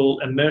would call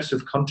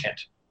immersive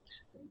content.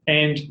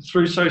 And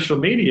through social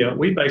media,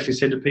 we basically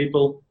said to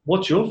people,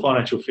 what's your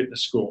financial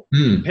fitness score?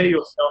 Compare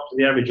yourself to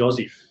the average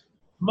Aussie.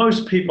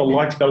 Most people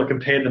like to be able to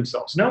compare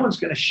themselves. No one's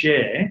going to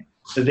share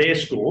their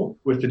score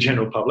with the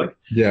general public,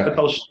 but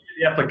they'll share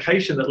the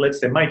application that lets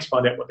their mates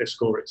find out what their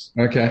score is.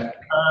 Okay.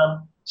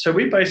 So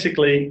we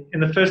basically, in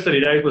the first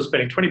 30 days, were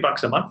spending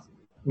 $20 a month.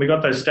 We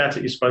got those stats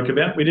that you spoke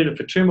about. We did it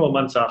for 2 more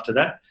months after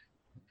that.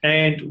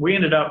 And we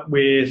ended up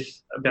with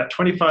about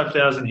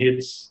 25,000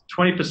 hits,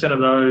 20% of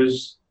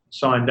those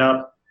signed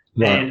up,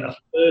 and a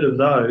third of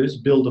those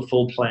build a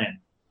full plan.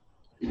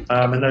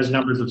 And those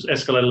numbers have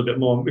escalated a little bit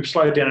more. We've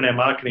slowed down in our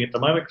marketing at the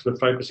moment because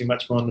we're focusing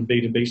much more on the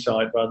B2B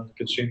side rather than the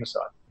consumer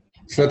side.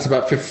 So that's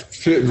about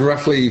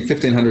roughly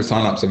 1,500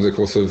 signups over the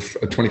course of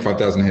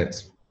 25,000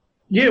 hits.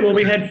 Yeah, well,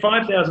 we had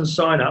 5,000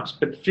 signups,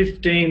 but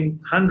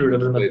 1,500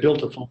 of them have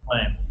built a full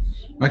plan.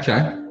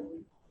 Okay.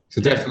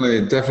 So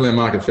definitely a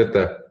market fit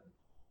there.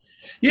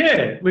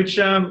 Yeah, which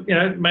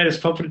made us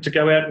confident to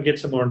go out and get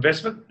some more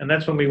investment. And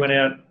that's when we went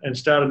out and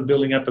started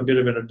building up a bit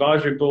of an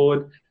advisory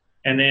board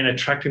and then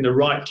attracting the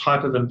right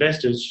type of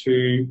investors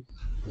who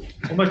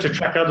almost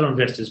attract other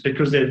investors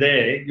because they're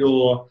there.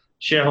 Your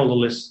shareholder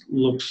list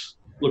looks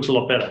a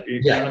lot better.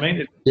 You know what I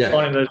mean? It's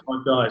finding those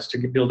right guys to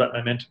build that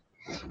momentum.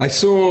 I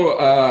saw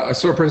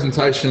a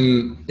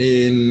presentation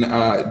in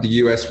the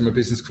US from a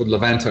business called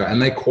Levanto,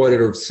 and they quoted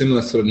a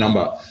similar sort of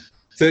number.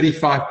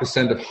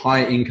 35% of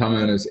high income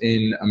earners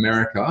in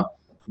America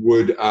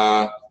would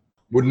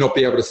not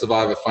be able to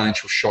survive a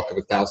financial shock of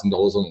 $1,000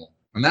 or more.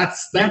 And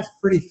that's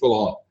pretty full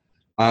on.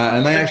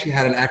 And they actually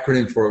had an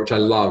acronym for it, which I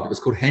loved. It was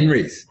called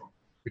HENRYs,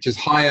 which is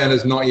high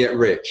earners, not yet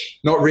rich.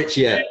 Not rich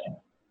yet.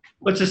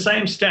 Well, it's the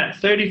same stat.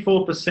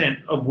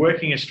 34% of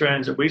working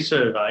Australians that we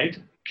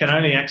surveyed can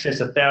only access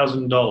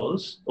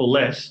 $1,000 or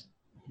less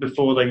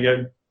before they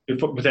go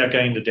without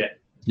going into debt.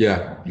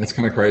 Yeah, that's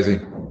kind of crazy. You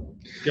know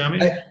what I mean?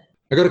 Hey,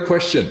 I got a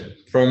question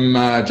from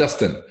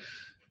Justin,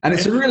 and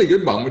it's a really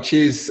good one, which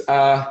is,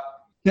 as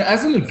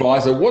an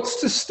advisor,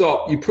 what's to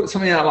stop you put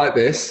something out like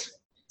this?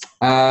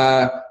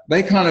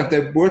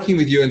 They're working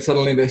with you, and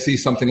suddenly they see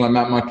something like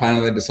Map My Plan,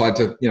 and they decide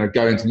to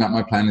go into Map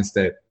My Plan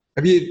instead.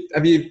 Have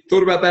you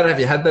thought about that? Have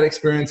you had that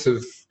experience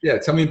of? Yeah,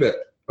 tell me a bit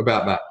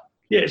about that.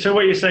 Yeah. So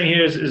what you're saying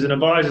here is an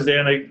advisor's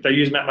there, and they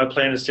use Map My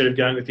Plan instead of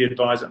going with the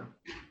advisor.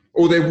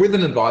 Or they're with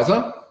an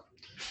advisor.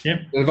 Yeah.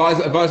 The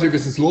advisory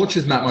business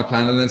launches Map My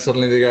Plan, and then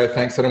suddenly they go,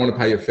 thanks, I don't want to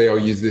pay your fee, I'll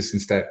use this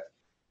instead.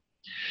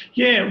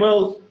 Yeah,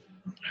 well,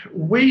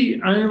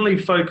 we only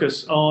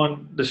focus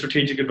on the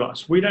strategic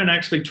advice. We don't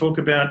actually talk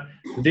about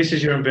this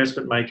is your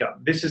investment makeup.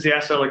 This is the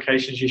asset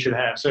allocations you should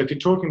have. So if you're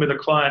talking with a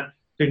client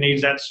who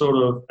needs that sort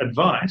of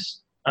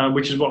advice,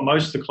 which is what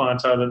most of the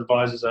clients are that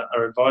advisors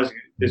are advising,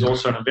 there's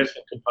also an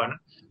investment component.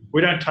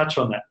 We don't touch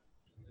on that.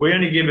 We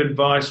only give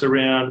advice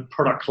around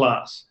product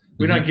class.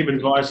 We don't give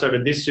advice over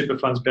this super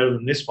fund's better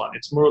than this one.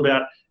 It's more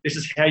about this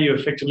is how you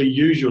effectively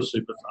use your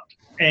super fund.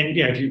 And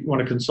if you want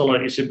to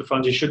consolidate your super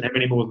funds, you shouldn't have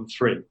any more than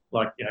 3.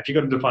 Like, if you've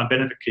got a defined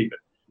benefit, keep it.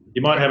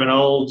 You might have an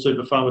old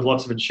super fund with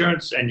lots of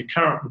insurance, and your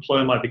current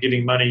employer might be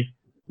giving money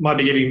might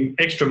be giving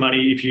extra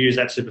money if you use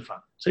that super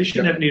fund. So you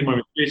shouldn't have need more.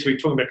 So we're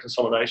talking about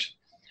consolidation.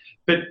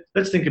 But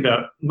let's think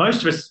about,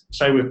 most of us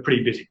say we're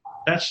pretty busy.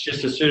 That's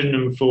just a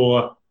pseudonym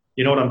for,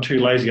 you know what, I'm too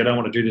lazy, I don't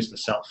want to do this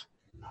myself.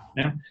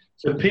 Yeah?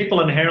 So people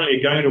inherently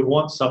are going to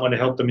want someone to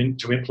help them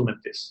to implement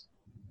this.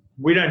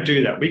 We don't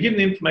do that. We give them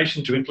the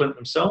information to implement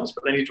themselves,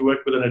 but they need to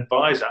work with an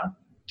advisor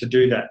to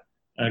do that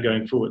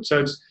going forward.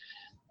 So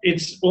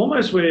it's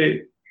almost where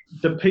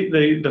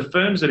the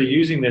firms that are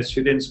using this,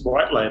 who then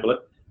white label it,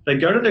 they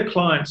go to their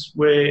clients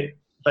where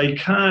they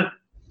can't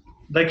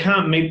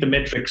meet the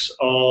metrics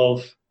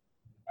of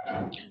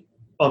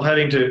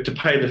having to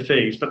pay the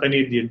fees, but they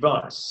need the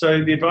advice.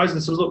 So the advisor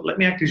says, look, let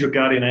me act as your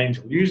guardian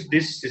angel. Use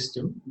this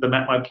system, the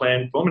Map My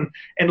Plan form, and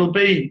it'll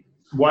be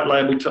white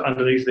labeled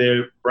underneath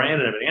their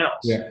brand and everything else.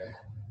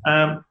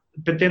 Yeah.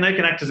 But then they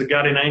can act as a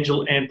guardian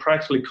angel and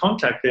practically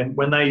contact them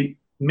when they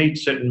meet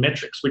certain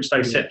metrics, which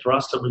they set for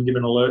us, so we give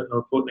an alert and a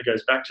report that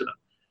goes back to them.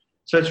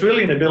 So it's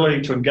really an ability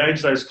to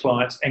engage those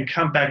clients and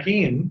come back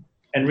in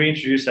and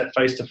reintroduce that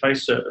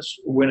face-to-face service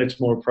when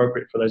it's more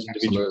appropriate for those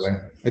individuals.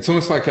 Absolutely. It's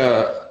almost like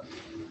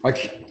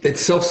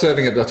it's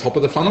self-serving at the top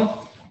of the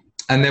funnel.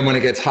 And then when it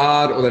gets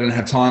hard or they don't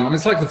have time, I mean,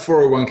 it's like the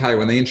 401k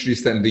when they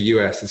introduced that in the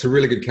US. It's a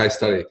really good case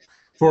study.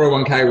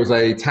 401k was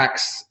a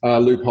tax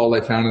loophole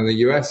they found in the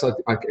US. I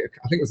think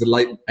it was the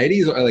late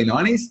 80s or early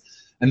 90s.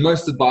 And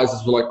most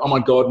advisors were like, oh my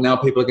God, now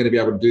people are going to be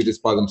able to do this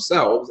by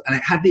themselves. And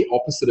it had the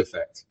opposite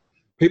effect.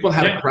 People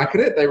had a crack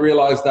at it. They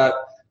realized that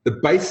the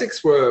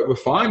basics were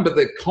fine, but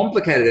the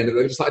complicated end of it,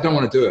 they were just like, I don't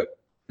want to do it.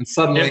 And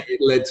suddenly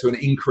it led to an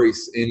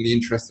increase in the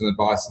interest in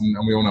advice, and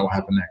we all know what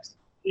happened next.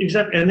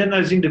 Exactly. And then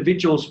those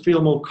individuals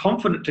feel more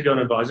confident to go and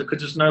advise it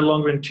because it's no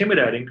longer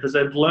intimidating, because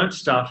they've learnt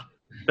stuff,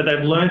 but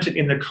they've learnt it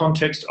in the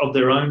context of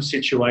their own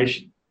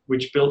situation,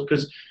 which built,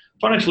 because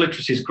financial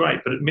literacy is great,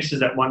 but it misses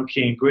that one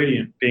key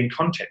ingredient, being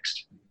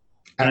context.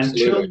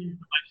 Absolutely. And until the information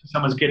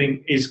someone's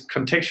getting is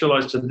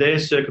contextualized to their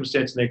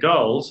circumstance and their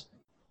goals,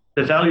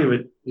 the value of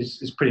it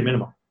is pretty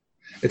minimal.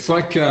 It's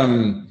like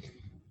I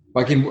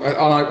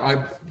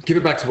give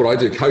it back to what I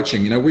do,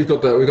 coaching. You know, we've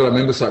got a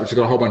member site which has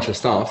got a whole bunch of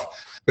stuff.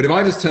 But if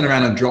I just turn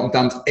around and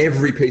dumped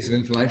every piece of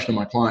information on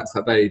my clients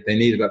that they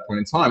need at that point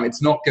in time,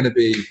 it's not going to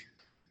be,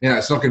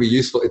 it's not going to be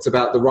useful. It's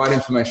about the right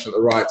information at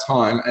the right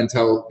time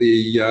until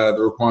the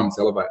requirements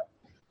elevate.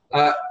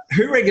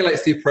 Who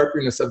regulates the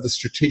appropriateness of the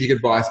strategic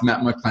advice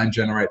Map My Plan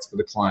generates for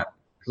the client?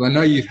 Because I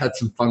know you've had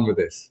some fun with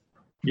this.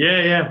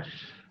 Yeah.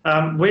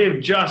 We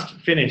have just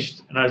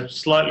finished, and I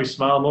slightly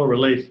smile, more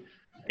relief,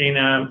 in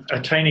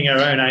attaining our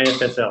own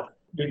AFSL.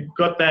 We've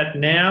got that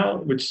now,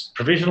 which is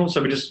provisional,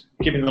 so we're just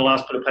giving the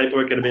last bit of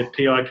paperwork. It'll be a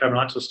PI code and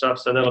that sort of stuff,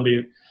 so that'll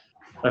be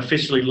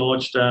officially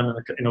launched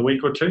in a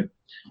week or two.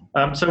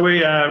 So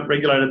we are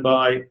regulated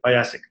by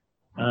ASIC.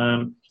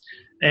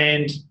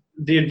 And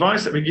the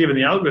advice that we give in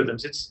the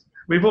algorithms,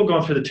 we've all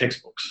gone through the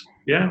textbooks,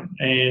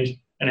 and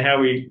how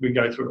we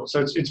go through it all.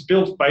 So it's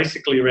built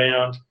basically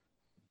around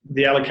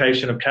the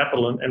allocation of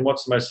capital and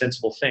what's the most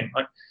sensible thing.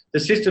 Like the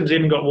system's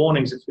even got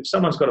warnings. If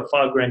someone's got a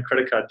 $5,000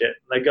 credit card debt,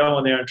 and they go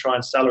on there and try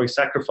and salary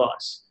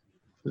sacrifice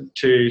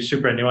to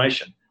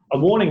superannuation, a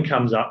warning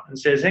comes up and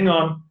says, hang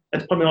on,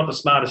 that's probably not the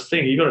smartest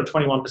thing. You've got a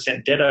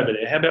 21% debt over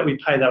there. How about we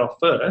pay that off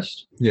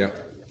first? Yeah.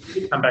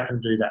 Come back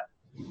and do that.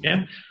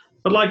 Yeah.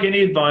 But like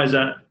any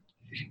advisor,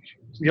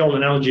 the old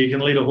analogy, you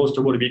can lead a horse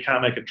to water, but you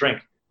can't make it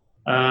drink.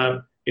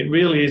 It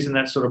really is in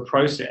that sort of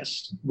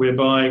process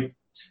whereby,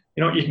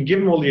 you can give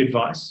them all the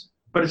advice,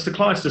 but it's the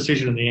client's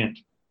decision in the end.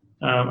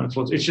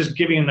 It's just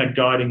giving them that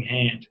guiding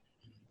hand.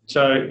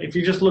 So if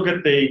you just look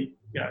at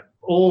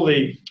all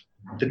the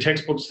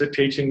textbooks, the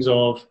teachings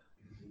of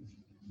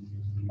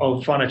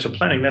financial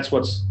planning, that's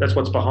what's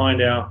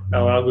behind our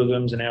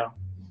algorithms and our.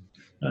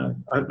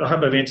 I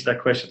hope I've answered that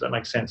question. If that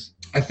makes sense.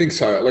 I think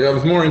so. Like I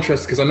was more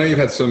interested because I know you've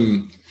had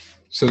some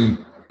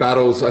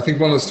battles. I think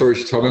one of the stories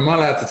you told me. Am I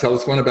allowed to tell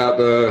us one about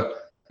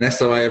an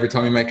SOA every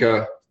time you make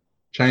a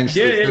change?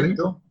 Yeah,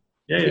 cool.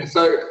 Yeah.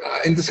 So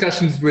in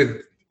discussions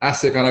with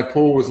ASIC, I know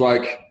Paul was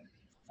like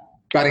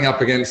batting up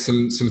against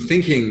some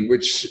thinking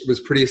which was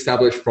pretty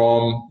established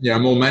from a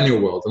more manual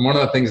world. And one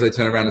of the things they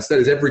turn around and said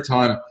is every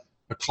time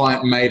a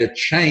client made a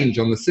change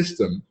on the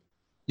system,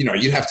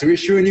 you'd have to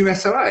issue a new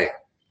SOA.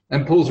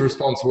 And Paul's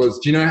response was,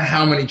 do you know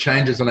how many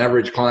changes on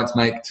average clients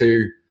make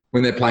to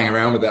when they're playing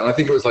around with that? And I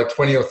think it was like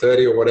 20 or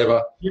 30 or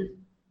whatever. Yep.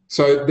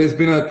 So there's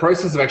been a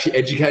process of actually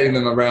educating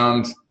them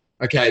around,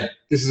 okay,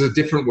 this is a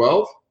different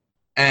world.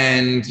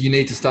 And you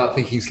need to start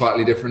thinking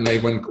slightly differently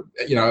when,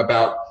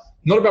 about,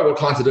 not about what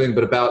clients are doing,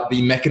 but about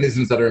the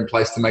mechanisms that are in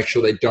place to make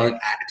sure they don't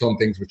act on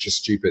things which are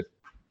stupid.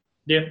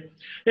 Yeah.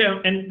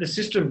 And the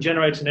system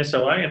generates an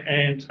SOA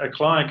and a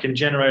client can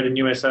generate a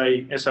new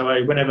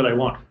SOA whenever they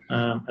want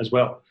as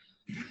well.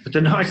 But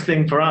the nice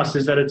thing for us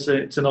is that it's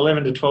an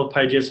 11 to 12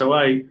 page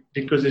SOA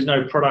because there's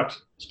no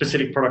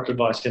specific product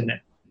advice in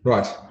there.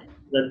 Right.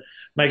 That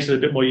makes it a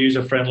bit more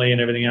user friendly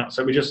and everything else.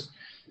 So we're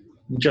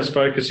just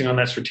focusing on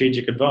that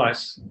strategic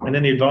advice, and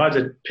then the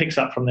advisor picks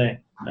up from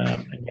there.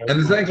 And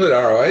does that include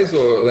ROAs,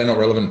 or are they not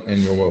relevant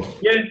in your world?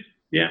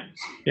 Yeah.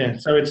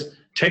 So it's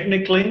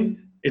technically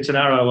It's an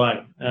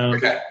ROA.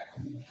 Okay.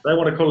 They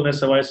want to call it an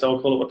SOA, so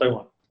I'll call it what they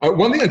want.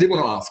 One thing I did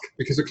want to ask,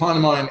 because a client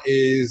of mine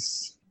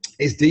is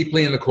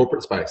deeply in the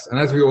corporate space. And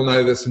as we all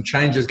know, there's some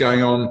changes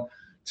going on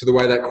to the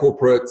way that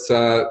corporate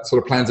sort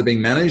of plans are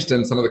being managed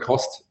and some of the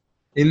cost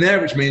in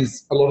there, which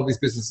means a lot of these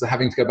businesses are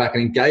having to go back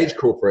and engage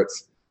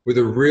corporates with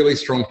a really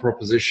strong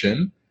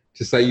proposition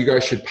to say, you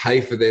guys should pay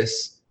for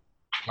this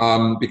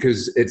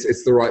because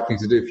it's the right thing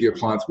to do for your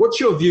clients. What's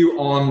your view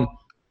on,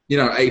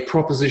 a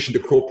proposition to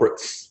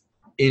corporates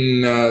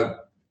in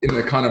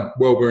the kind of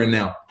world we're in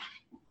now?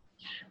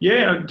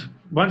 Yeah,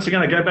 once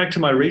again, I go back to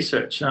my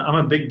research. I'm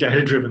a big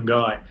data-driven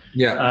guy.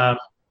 Yeah.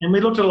 And we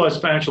looked at all those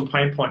financial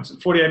pain points.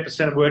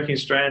 48% of working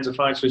Australians are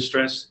financially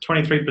stressed.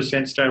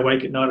 23% stay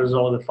awake at night as a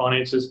result of their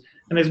finances.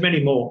 And there's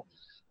many more.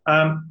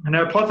 And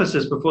our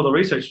hypothesis before the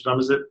research was done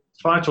is that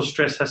financial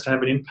stress has to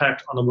have an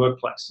impact on the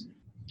workplace.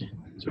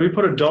 So we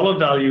put a dollar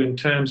value in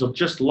terms of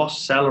just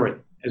lost salary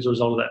as a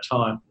result of that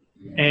time.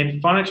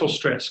 And financial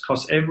stress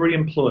costs every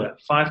employer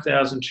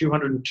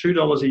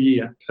 $5,202 a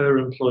year per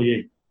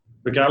employee,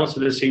 regardless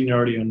of their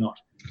seniority or not.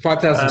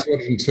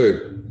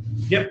 5,202.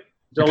 Yep.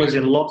 Dollars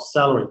in lost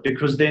salary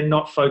because they're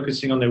not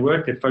focusing on their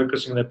work, they're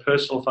focusing on their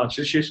personal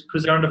financial issues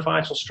because they're under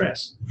financial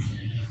stress.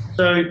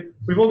 So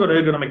we've all got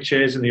ergonomic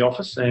chairs in the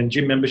office and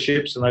gym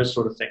memberships and those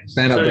sort of things.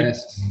 Stand-up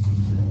desks.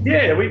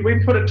 Yeah, we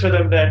put it to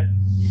them that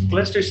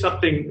let's do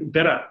something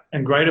better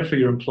and greater for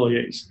your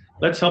employees.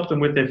 Let's help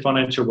them with their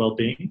financial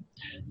well-being.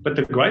 But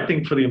the great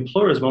thing for the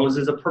employer as well is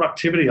there's a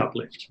productivity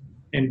uplift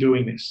in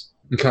doing this.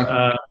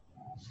 Okay.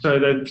 So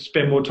they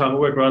spend more time at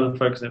work rather than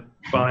focusing on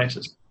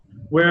finances.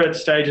 We're at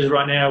stages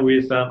right now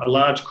with a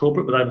large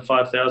corporate with over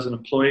 5,000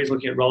 employees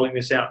looking at rolling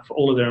this out for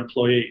all of their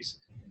employees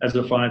as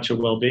a financial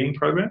well-being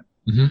program.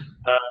 Mm-hmm.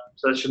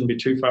 So that shouldn't be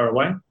too far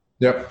away.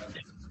 Yep.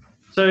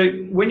 So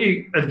when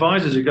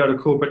advisors who go to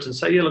corporates and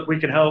say, yeah, look, we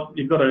can help,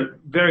 you've got a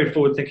very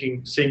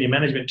forward-thinking senior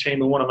management team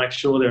who want to make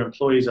sure their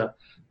employees are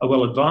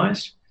well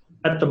advised.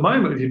 At the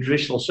moment with your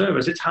traditional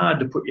service, it's hard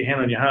to put your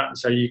hand on your heart and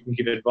say you can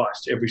give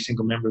advice to every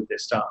single member of their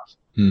staff.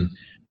 Mm.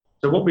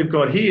 So what we've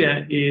got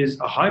here is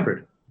a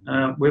hybrid.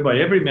 Whereby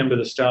every member of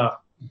the staff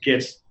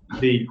gets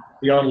the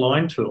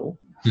online tool,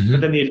 mm-hmm.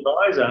 but then the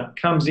advisor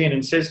comes in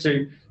and says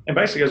and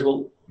basically goes,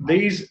 well,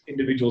 these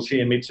individuals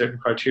here meet certain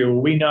criteria.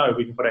 We know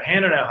we can put a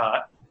hand on our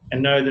heart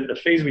and know that the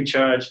fees we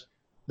charge,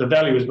 the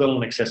value is well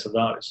in excess of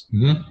those.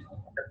 Mm-hmm.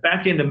 The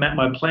back end of Map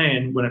My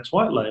Plan, when it's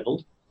white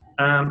labeled,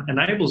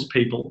 enables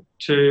people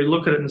to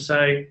look at it and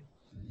say,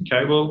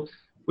 okay, well,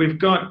 we've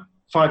got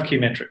 5 key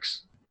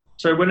metrics.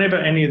 So whenever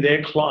any of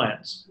their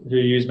clients who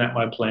use Map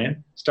My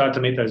Plan start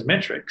to meet those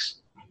metrics,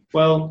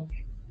 well,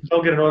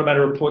 they'll get an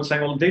automated report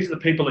saying, well, these are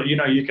the people that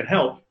you can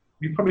help.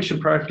 You probably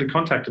should proactively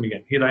contact them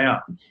again. Here they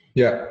are.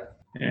 Yeah.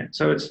 Yeah.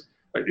 So does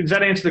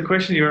that answer the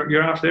question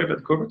you're after there about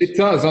the corporates? It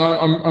does.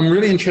 I'm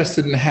really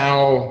interested in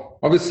how,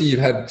 obviously you've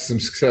had some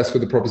success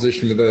with the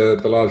proposition with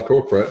the large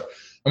corporate.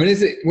 I mean,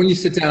 is it when you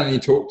sit down and you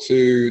talk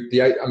to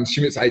I'm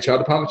assuming it's HR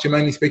department you're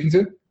mainly speaking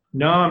to?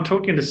 No, I'm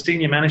talking to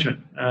senior management.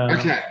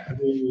 Okay.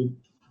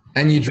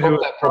 And you drop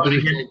that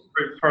proposition.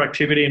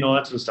 Productivity and all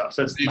that sort of stuff.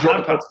 So it's the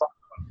hard part.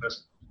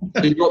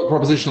 So you've got the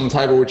proposition on the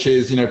table, which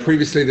is,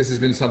 previously this has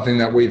been something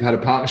that we've had a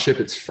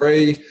partnership. It's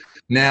free.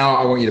 Now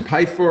I want you to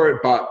pay for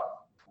it, but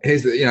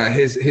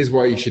here's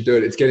why you should do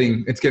it. It's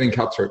getting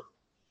cut through.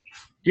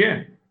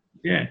 Yeah,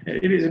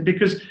 it is,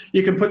 because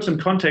you can put some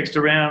context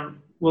around.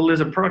 Well,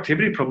 there's a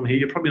productivity problem here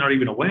you're probably not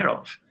even aware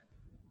of,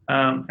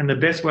 and the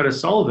best way to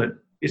solve it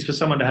is for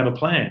someone to have a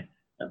plan.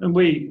 And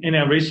we, in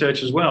our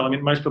research as well, I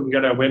mean, most people can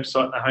go to our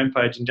website and our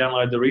homepage and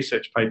download the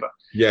research paper.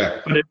 Yeah.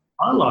 But it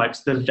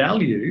highlights the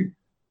value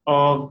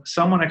of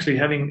someone actually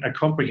having a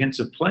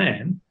comprehensive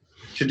plan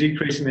to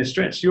decreasing their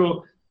stress.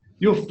 You're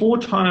 4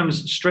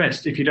 times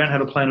stressed if you don't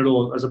have a plan at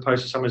all, as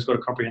opposed to someone who's got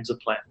a comprehensive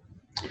plan.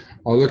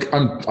 Oh, look,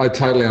 I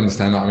totally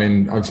understand that. I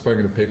mean, I've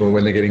spoken to people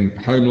when they're getting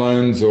home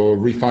loans or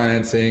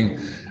refinancing,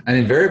 and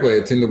invariably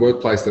it's in the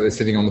workplace that they're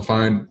sitting on the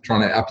phone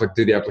trying to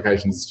do the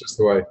applications. It's just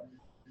the way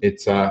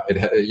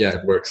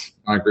it works.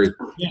 I agree.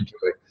 Yeah.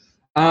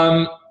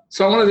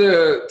 So I wanted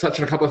to touch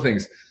on a couple of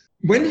things.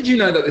 When did you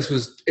know that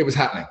it was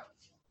happening?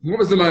 What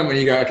was the moment when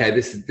you go, okay,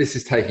 this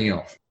is taking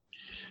off?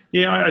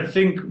 Yeah, I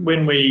think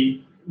when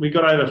we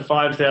got over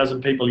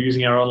 5,000 people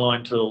using our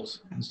online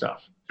tools and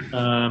stuff.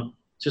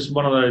 Just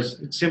one of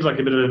those, it seems like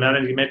a bit of a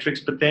vanity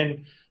metrics, but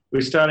then we're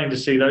starting to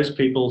see those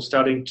people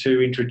starting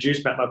to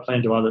introduce Map My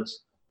Plan to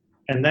others.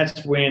 And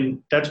that's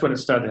when it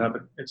started to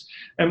happen.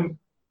 And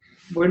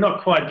we're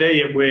not quite there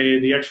yet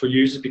where the actual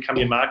users become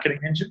your marketing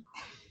engine.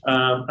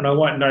 And I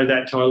won't know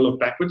that till I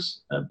look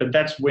backwards. But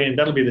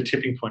that'll be the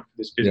tipping point for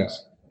this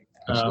business.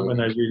 Yeah, when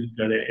those users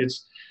go there.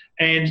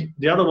 And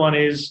the other one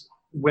is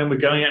when we're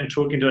going out and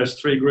talking to those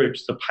 3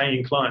 groups, the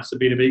paying clients, the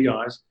B2B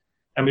guys,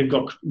 and we've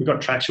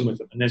got traction with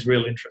them and there's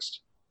real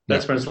interest.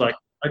 That's when it's like,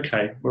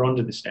 okay, we're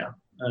onto this now.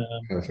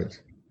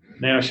 Perfect.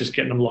 Now it's just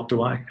getting them locked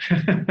away.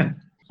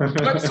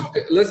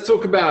 Let's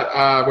talk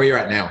about where you're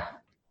at now.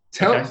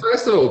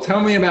 First of all, tell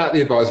me about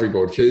the advisory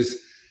board, because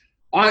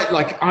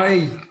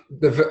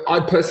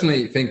I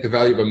personally think the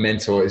value of a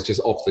mentor is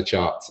just off the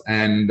charts.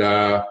 And,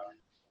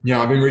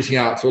 I've been reaching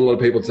out to a lot of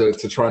people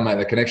to try and make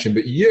that connection,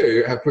 but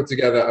you have put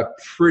together a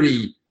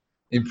pretty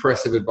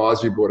impressive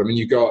advisory board. I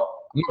mean, I'm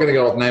not going to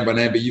go off name by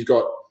name, but you've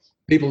got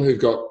people who've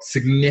got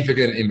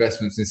significant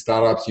investments in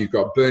startups. You've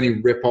got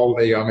Bernie Ripoll,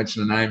 there you go, I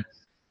mentioned a name.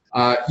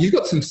 You've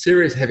got some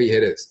serious heavy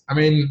hitters. I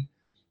mean,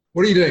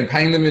 what are you doing?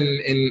 Paying them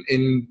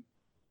in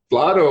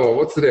blood, or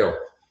what's the deal?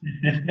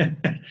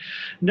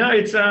 No,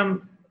 it's I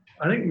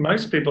think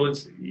most people,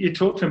 you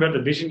talk to them about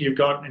the vision you've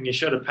got and you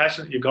show the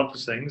passion that you've got for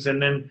things,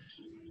 and then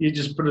you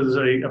just put it as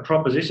a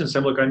proposition, say,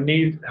 look, I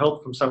need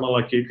help from someone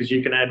like you because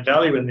you can add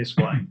value in this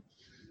way.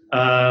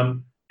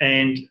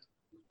 And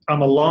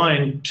I'm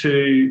aligned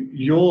to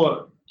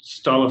your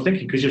style of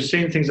thinking because you've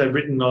seen things they've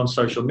written on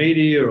social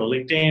media or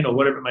LinkedIn or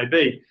whatever it may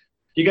be.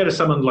 You go to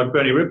someone like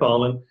Bernie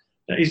Ripoll, and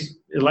he's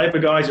a Labor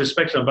guy, he's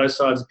respected on both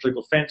sides of the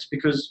political fence,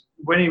 because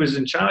when he was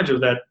in charge of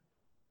that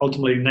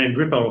ultimately named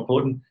Ripoll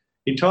report, and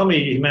he told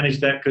me he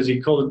managed that because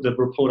he called it the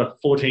report a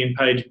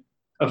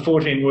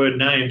 14-word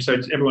name, so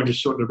everyone just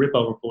shortened the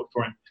Ripoll report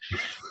for him,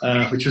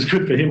 which was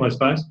good for him, I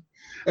suppose.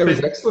 It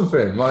was excellent for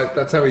him.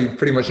 That's how he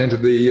pretty much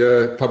entered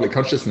the public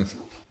consciousness.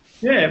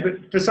 Yeah,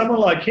 but for someone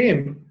like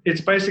him,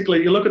 it's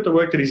basically, you look at the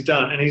work that he's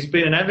done, and he's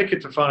been an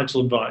advocate for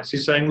financial advice.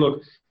 He's saying,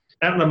 look,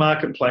 out in the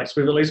marketplace,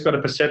 we've at least got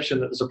a perception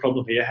that there's a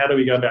problem here. How do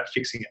we go about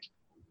fixing it?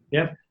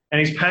 Yeah. And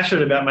he's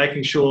passionate about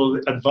making sure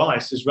that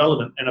advice is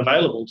relevant and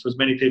available to as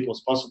many people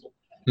as possible.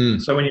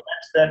 So when you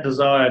match that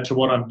desire to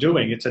what I'm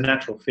doing, it's a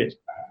natural fit.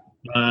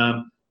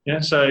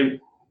 So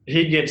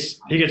he gets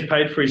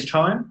paid for his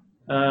time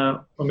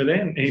when we're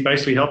there, and he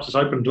basically helps us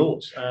open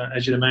doors,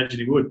 as you'd imagine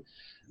he would.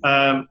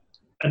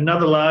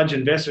 Another large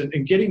investor,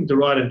 and getting the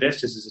right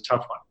investors is a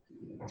tough one.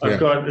 I've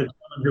got a gentleman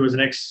who was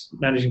an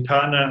ex-managing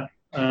partner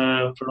for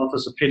an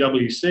office of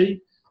PwC.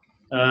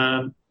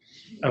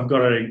 I've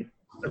got a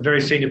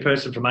very senior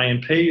person from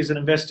AMP as an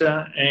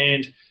investor,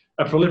 and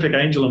a prolific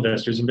angel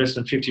investor who's invested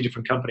in 50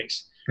 different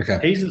companies. Okay.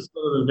 He's the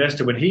sort of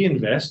investor, when he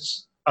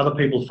invests, other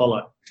people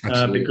follow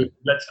because it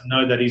lets them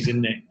know that he's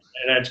in there.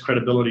 It adds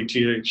credibility to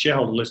your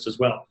shareholder list as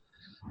well.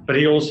 But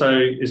he also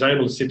is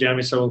able to sit down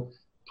and say, well,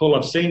 Paul,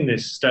 I've seen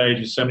this stage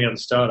with so many other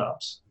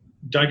startups.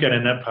 Don't go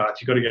down that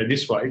path. You've got to go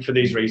this way for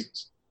these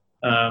reasons.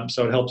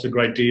 So it helps a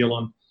great deal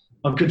on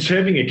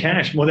conserving your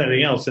cash more than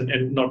anything else,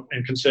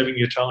 and conserving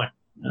your time.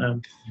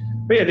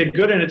 But yeah, they're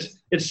good, and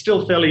it's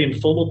still fairly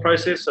informal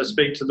process. I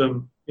speak to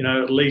them,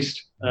 at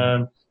least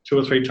 2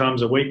 or 3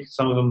 times a week,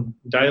 some of them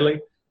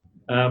daily.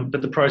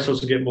 But the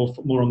process will get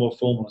more and more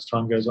formal as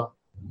time goes on.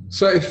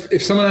 So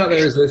if someone out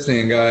there is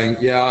listening and going,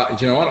 yeah,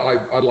 you know what,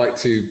 I'd like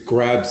to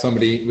grab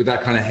somebody with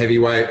that kind of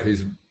heavyweight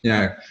who's,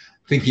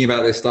 thinking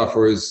about this stuff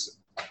or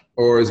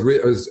has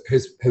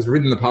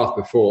ridden the path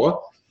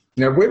before,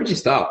 where would you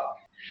start?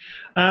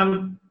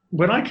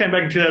 When I came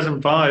back in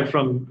 2005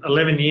 from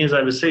 11 years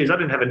overseas, I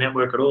didn't have a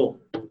network at all.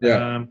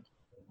 Yeah.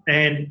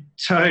 And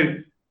so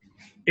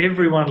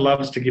everyone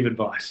loves to give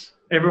advice.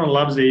 Everyone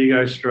loves the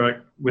ego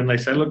stroke when they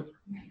say, look,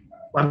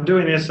 I'm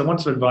doing this, I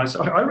want some advice.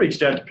 I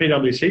reached out to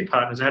PwC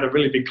partners. I had a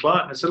really big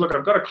client, and I said, look,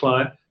 I've got a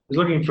client who's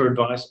looking for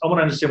advice. I want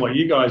to understand what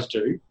you guys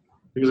do,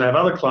 because I have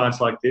other clients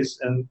like this,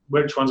 and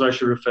which ones I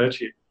should refer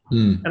to you.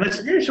 And they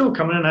said, yeah, sure,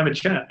 come in and have a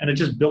chat. And it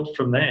just built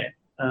from there,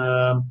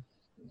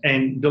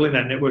 and building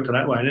that network in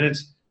that way. And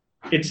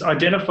it's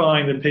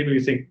identifying the people you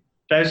think,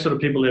 those sort of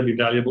people, they'll be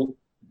valuable.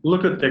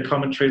 Look at their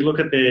commentary, look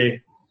at the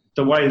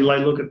way they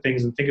look at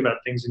things and think about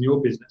things in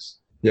your business.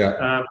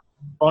 Yeah.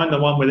 Find the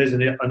one where there's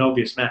an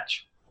obvious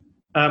match.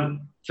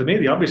 For me,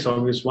 the obvious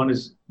one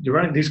is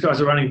these guys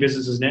are running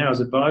businesses now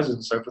as advisors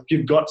and so forth.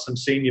 You've got some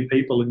senior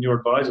people in your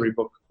advisory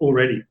book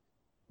already.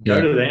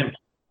 Go to them,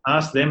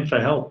 ask them for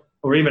help,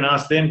 or even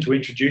ask them to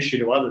introduce you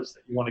to others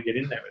that you want to get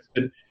in there with.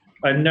 But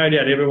I have no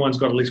doubt everyone's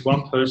got at least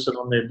one person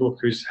on their book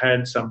who's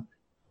had some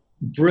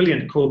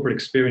brilliant corporate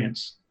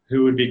experience,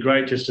 who would be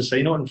great just to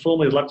say,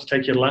 informally, I'd love to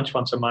take you to lunch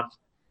once a month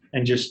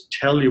and just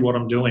tell you what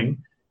I'm doing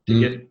to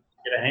get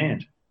a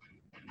hand.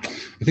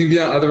 I think the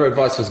other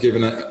advice was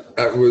given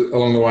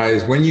along the way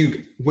is when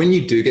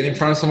you do get in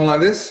front of someone like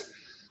this,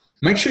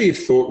 make sure you've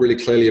thought really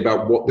clearly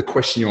about what the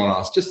question you want to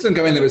ask. Just don't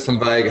go in there with some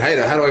vague, hey,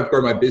 how do I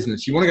grow my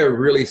business? You want to go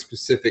really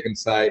specific and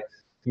say,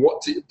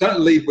 don't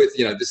lead with,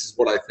 this is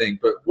what I think,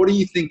 but what do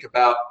you think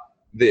about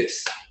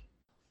this?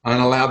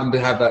 And allow them to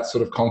have that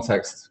sort of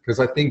context. Because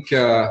I think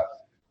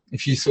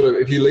if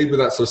you lead with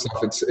that sort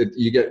of stuff,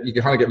 you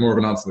kind of get more of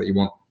an answer that you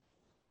want.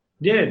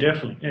 Yeah,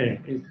 definitely.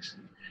 Yeah.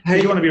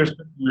 Hey, you want to be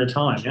respectful of their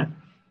time, yeah?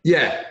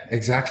 Yeah,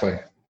 exactly.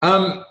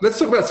 Let's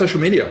talk about social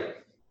media,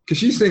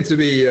 because you seem to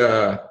be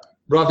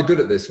rather good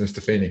at this,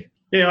 Mr. Feeney.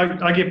 Yeah,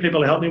 I get people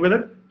to help me with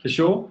it, for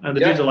sure. And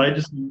the digital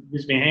agency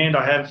gives me a hand.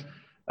 I have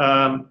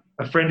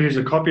a friend who's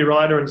a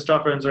copywriter and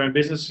stuff, owns their own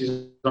business. He's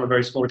on a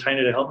very small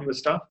retainer to help me with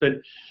stuff. But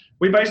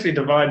we basically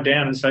divide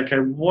down and say, okay,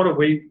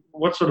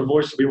 what sort of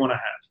voice do we want to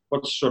have?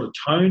 What sort of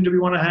tone do we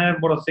want to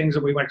have? What are things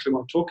that we actually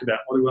want to talk about?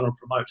 What do we want to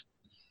promote?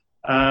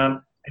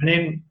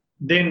 And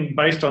then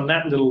based on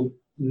that little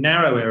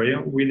narrow area,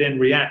 we then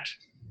react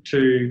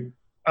to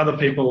other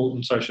people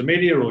on social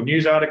media or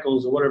news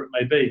articles or whatever it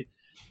may be.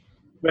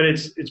 But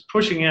it's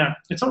pushing out.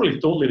 It's not really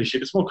thought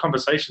leadership. It's more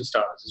conversation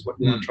starters is what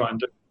you want to try and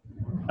do.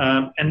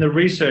 And the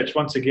research,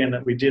 once again,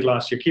 that we did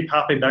last year, keep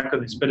harping back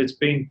on this, but I've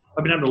been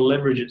able to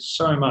leverage it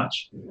so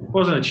much. It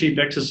wasn't a cheap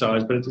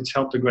exercise, but it's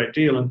helped a great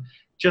deal. And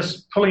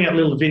just pulling out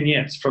little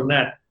vignettes from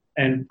that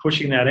and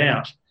pushing that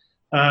out.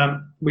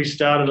 We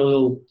started a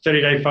little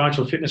 30-day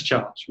financial fitness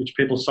challenge, which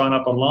people sign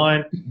up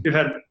online. We've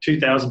had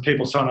 2,000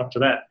 people sign up to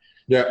that.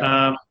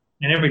 Yeah.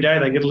 And every day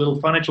they get a little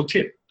financial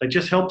tip. That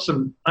just helps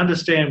them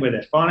understand where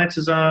their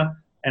finances are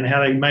and how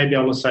they may be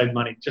able to save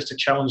money, just to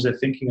challenge their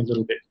thinking a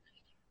little bit.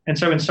 And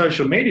so in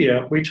social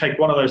media, we take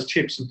one of those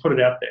tips and put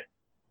it out there.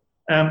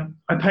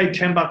 I paid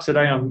 $10 a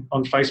day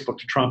on Facebook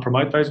to try and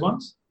promote those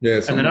ones.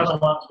 Yeah, and then other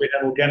ones, we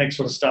have organic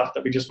sort of stuff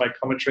that we just make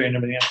commentary and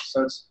everything else.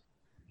 So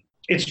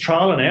it's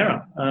trial and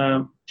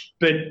error.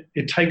 But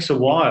it takes a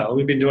while.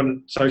 We've been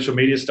doing social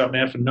media stuff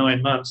now for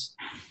 9 months.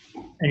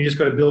 And you just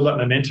got to build up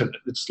momentum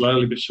that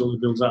slowly but surely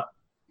builds up.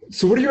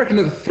 So what do you reckon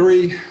are the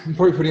three, I'm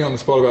probably putting you on the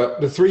spot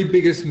about the three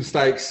biggest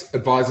mistakes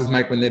advisors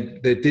make when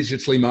they're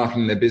digitally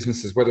marketing their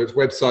businesses, whether it's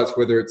websites,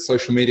 whether it's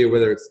social media,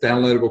 whether it's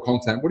downloadable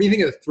content? What do you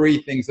think are the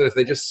three things that if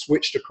they just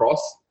switched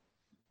across,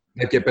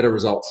 they'd get better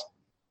results?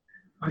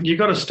 You've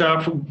got to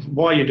start from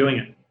why you're doing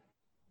it.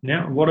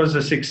 Now, what does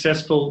a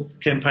successful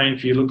campaign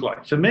for you look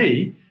like? For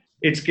me,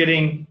 it's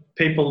getting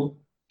people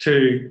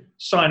to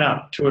sign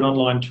up to an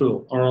online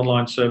tool or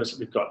online service that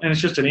we've got. And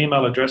it's just an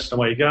email address and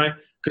away you go,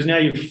 because now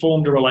you've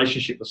formed a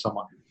relationship with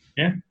someone.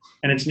 Yeah.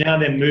 And it's now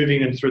then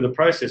moving them through the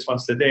process.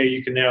 Once they're there,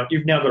 you've now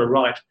got a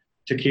right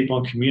to keep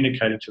on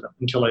communicating to them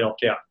until they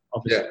opt out,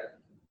 obviously.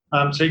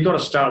 Yeah. So you've got to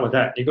start with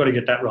that. You've got to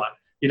get that right.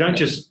 You don't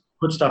just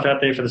put stuff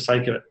out there for the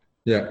sake of it.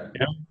 Yeah. You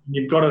know?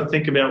 You've got to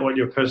think about what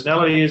your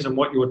personality is and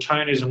what your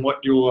tone is and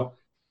what your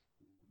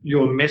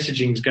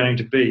messaging is going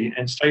to be,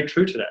 and stay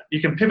true to that.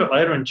 You can pivot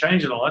later and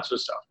change it and all that sort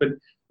of stuff, but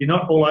you're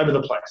not all over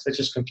the place. That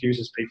just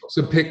confuses people.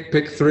 So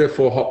pick 3 or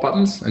 4 hot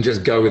buttons and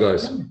just go with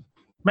those.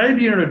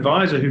 Maybe you're an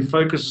advisor who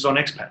focuses on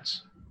expats.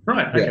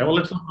 Right. Okay. Yeah. Well,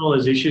 let's look at all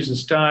those issues and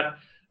start.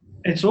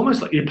 It's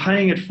almost like you're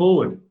paying it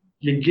forward.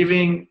 You're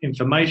giving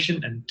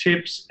information and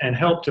tips and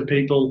help to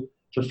people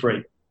for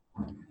free.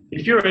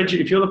 If you're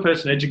the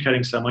person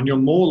educating someone, you're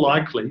more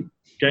likely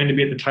going to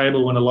be at the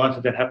table when a life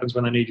event happens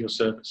when they need your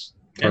service.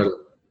 Totally.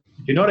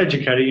 If you're not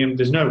educating them,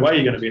 there's no way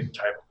you're going to be at the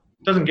table.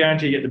 It doesn't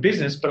guarantee you get the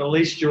business, but at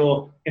least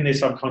you're in their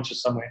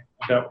subconscious somewhere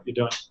about what you're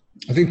doing.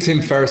 I think Tim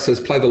Ferriss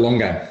says play the long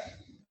game.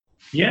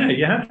 Yeah,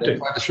 you have to.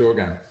 Play the short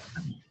game.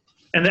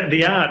 And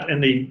the art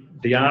and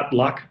the art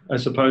luck, I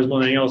suppose, more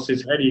than anything else,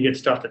 is how do you get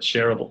stuff that's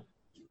shareable?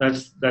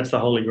 That's the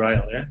holy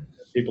grail, yeah?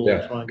 People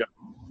try and go.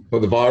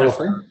 Well, the viral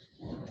thing?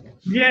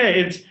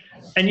 Yeah,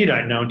 and you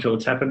don't know until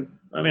it's happened.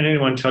 I mean,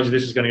 anyone tells you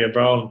this is going to go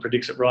viral and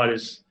predicts it right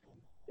is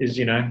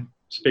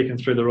speaking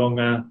through the wrong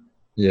wrong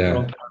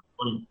part of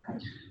the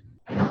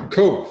body.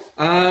 Cool.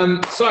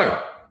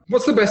 So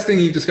what's the best thing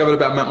you've discovered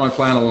about Map My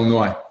Plan along the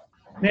way?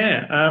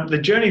 Yeah, the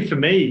journey for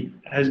me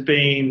has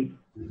been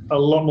a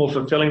lot more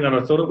fulfilling than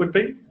I thought it would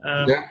be.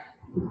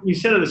 You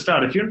said at the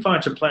start, if you're in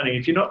financial planning,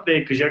 if you're not there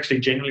because you actually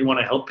genuinely want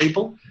to help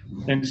people,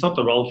 then it's not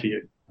the role for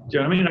you. Do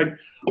you know what I mean?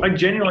 I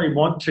genuinely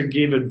want to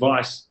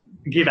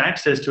give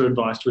access to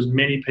advice to as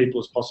many people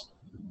as possible.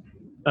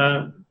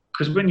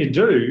 Because when you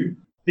do,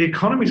 the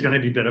economy is going to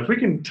be better. If we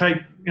can take,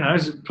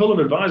 as a pool of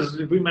advisors,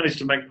 if we manage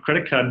to make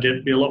credit card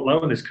debt be a lot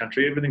lower in this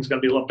country, everything's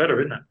going to be a lot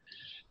better, isn't it?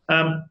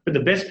 But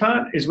the best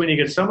part is when you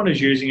get someone who's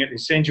using it, who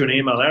sends you an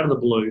email out of the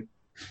blue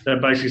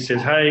that basically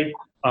says, hey,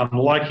 I'm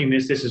liking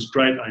this. This is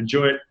great. I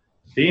enjoy it.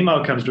 The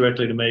email comes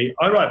directly to me.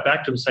 I write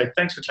back to them and say,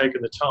 thanks for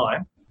taking the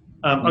time.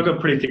 I've got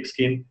pretty thick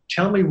skin.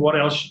 Tell me what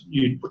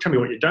you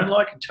don't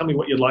like and tell me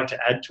what you'd like to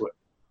add to it.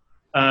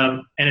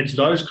 And it's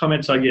those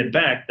comments I get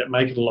back that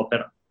make it a lot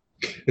better.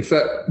 It's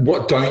that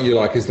what don't you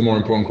like is the more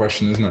important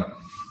question, isn't it?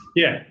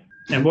 Yeah.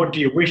 And what do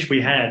you wish we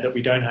had that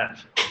we don't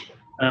have?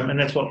 And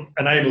that's what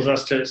enables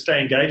us to stay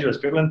engaged with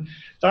those people. And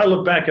I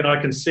look back and I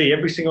can see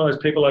every single one of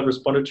those people I've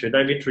responded to,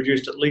 they've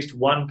introduced at least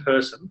one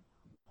person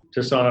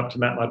to sign up to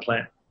Map My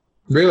Plan.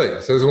 Really?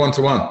 So there's a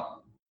one-to-one?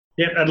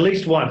 Yeah, at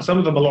least one. Some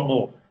of them a lot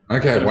more.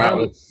 Okay, so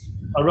wow.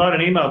 I write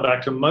an email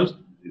back to most.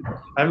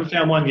 I haven't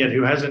found one yet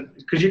who hasn't,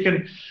 because you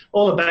can,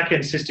 all the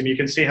back-end system, you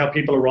can see how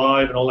people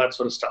arrive and all that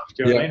sort of stuff.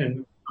 Do you know what I mean?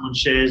 And someone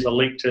shares a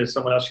link to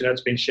someone else,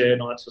 it's been shared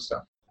and all that sort of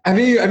stuff. Have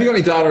you got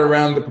any data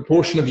around the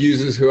proportion of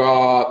users who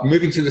are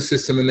moving to the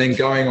system and then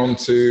going on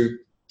to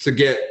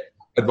get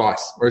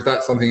advice? Or is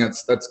that something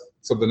that's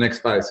sort of the next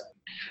phase?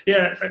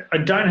 Yeah, I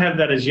don't have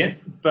that as yet,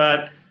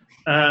 but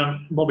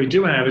what we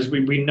do have is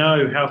we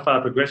know how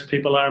far progressed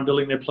people are in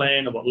building their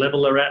plan or what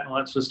level they're at and all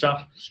that sort of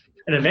stuff.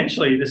 And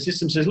eventually the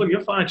system says, look,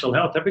 your financial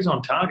health, everything's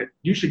on target.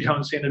 You should go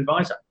and see an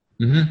advisor.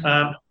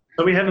 Mm-hmm.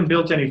 So we haven't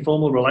built any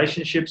formal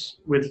relationships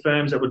with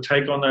firms that would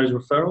take on those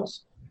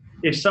referrals.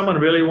 If someone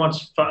really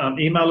wants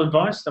email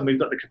advice, then we've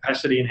got the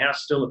capacity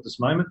in-house still at this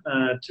moment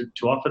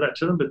to offer that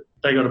to them, but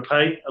they got to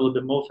pay a little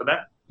bit more for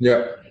that.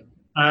 Yeah.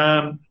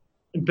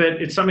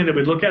 But it's something that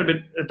we look at. But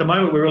at the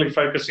moment, we're really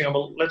focusing on,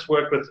 well, let's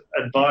work with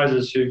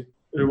advisors who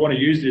who want to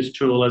use this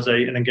tool as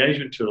an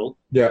engagement tool.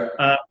 Yeah.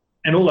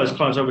 And all those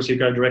clients obviously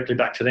go directly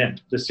back to them.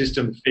 The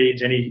system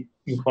feeds any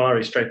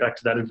inquiry straight back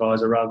to that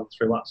advisor rather than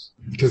through us.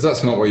 Because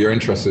that's not what you're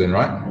interested in,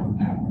 right?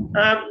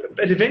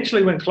 But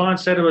eventually when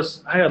clients say to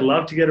us, hey, I'd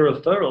love to get a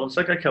referral, it's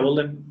like, okay, well,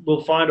 then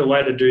we'll find a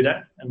way to do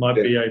that. It might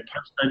be a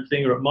postcode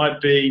thing, or it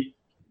might be,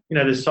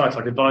 there's sites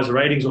like Advisor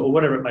Ratings or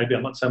whatever it may be.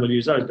 I'm not saying we'll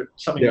use those, but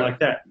something like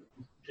that.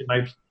 It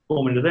may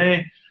form into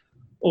there.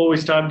 Or we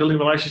start building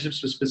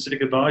relationships with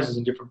specific advisors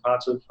in different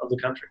parts of the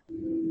country.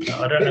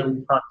 I don't know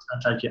which part it's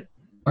going to take yet.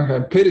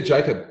 Okay. Peter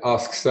Jacob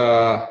asks,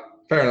 fair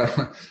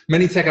enough,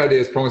 many tech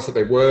ideas promise that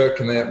they work,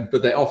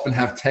 but they often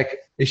have tech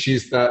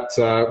issues that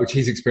which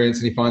he's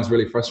experienced and he finds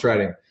really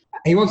frustrating.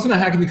 He wants to know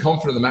how can you be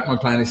confident the Map My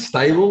Plan is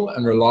stable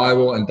and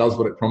reliable and does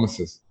what it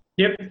promises?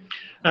 Yep.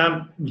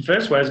 The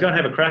first way is go and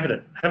have a crack at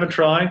it. Have a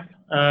try.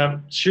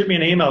 Shoot me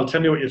an email. Tell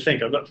me what you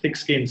think. I've got thick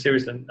skin,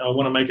 seriously. And I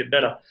want to make it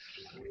better.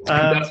 He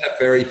does have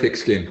very thick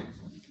skin.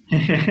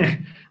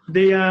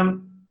 The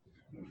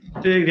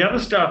other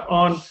stuff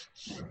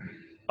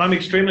I'm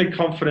extremely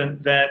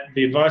confident that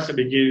the advice that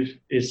we give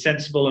is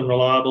sensible and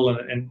reliable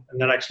and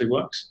that actually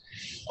works.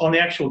 On the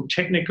actual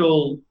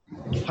technical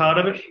part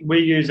of it, we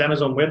use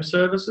Amazon Web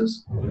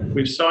Services.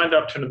 We've signed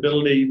up to an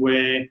ability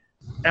where,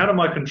 out of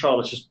my control,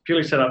 it's just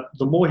purely set up.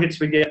 The more hits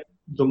we get,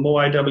 the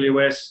more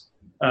AWS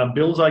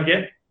bills I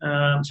get.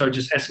 So it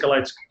just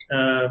escalates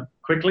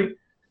quickly.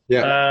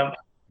 Yeah.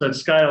 So it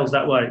scales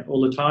that way all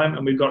the time.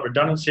 And we've got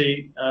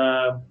redundancy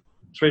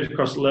threads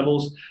across the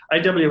levels.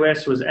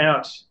 AWS was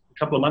out a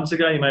couple of months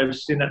ago. You may have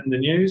seen that in the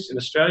news in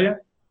Australia.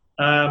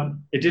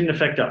 It didn't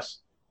affect us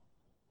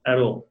at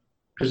all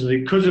because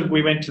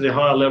we went to the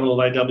higher level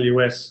of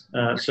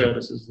AWS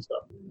services and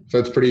stuff. So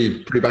it's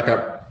pretty back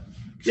up.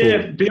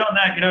 Yeah, beyond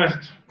that,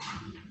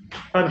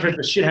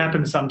 the shit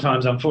happens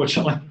sometimes,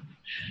 unfortunately.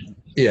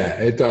 Yeah,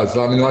 it does.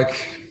 I mean,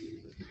 like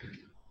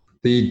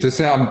the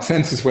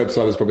census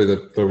website is probably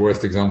the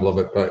worst example of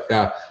it. But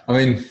yeah, I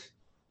mean,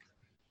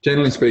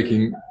 generally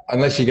speaking,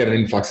 unless you get an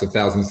influx of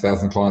thousands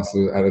clients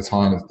at a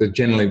time,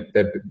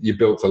 you're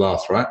built to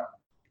last, right?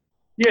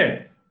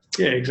 Yeah,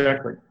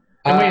 exactly.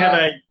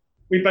 And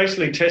we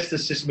basically test the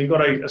system. We've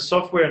got a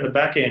software in the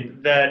back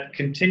end that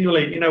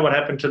continually, what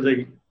happened to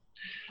the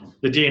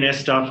DNS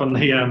stuff on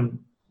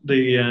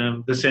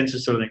the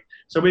census sort of thing.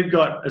 So we've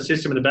got a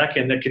system in the back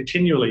end that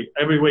continually,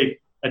 every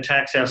week,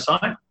 attacks our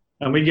site,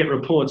 and we get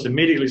reports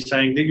immediately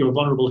saying that you're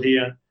vulnerable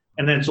here,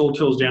 and then it's all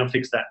tools down,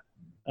 fix that.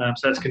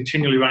 So that's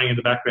continually running in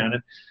the background.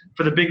 And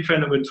for the big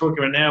firm that we're talking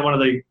about now, one of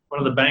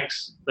the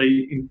banks,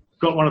 they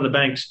got one of the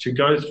banks to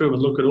go through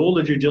and look at all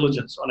the due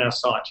diligence on our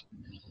site,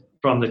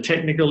 from the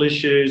technical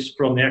issues,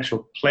 from the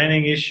actual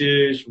planning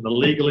issues, from the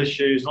legal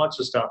issues, lots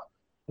of stuff.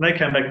 And they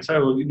came back and say,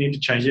 well, you need to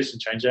change this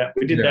and change that.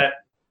 We did that,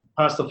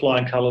 past the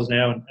flying colours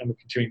now, and we're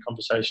continuing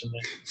conversation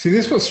there. See,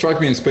 this is what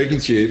struck me in speaking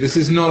to you. This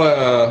is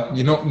not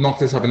you not knock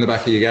this up in the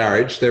back of your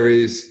garage. There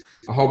is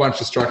a whole bunch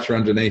of structure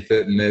underneath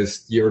it, and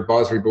there's your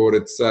advisory board.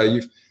 It's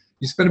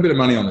you spent a bit of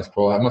money on this,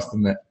 Paul, I must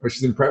admit,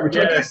 which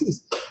I guess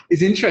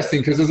is interesting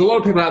because there's a lot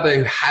of people out there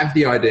who have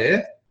the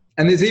idea,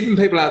 and there's even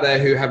people out there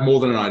who have more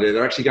than an idea.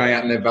 They're actually going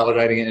out and they're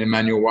validating it in a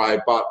manual way,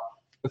 but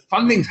the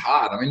funding's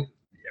hard. I mean,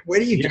 where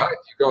do you go?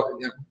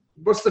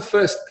 What's the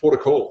first port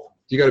of call?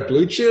 Do you go to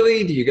Blue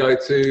Chili? Do you go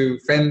to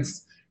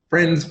friends,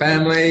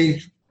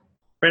 family?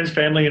 Friends,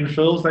 family, and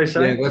fools, they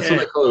say. Yeah, that's what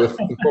they call it,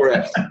 the 4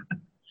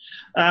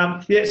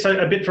 Fs. So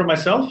a bit from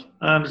myself.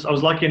 I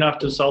was lucky enough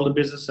to have sold a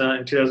business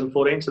in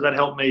 2014, so that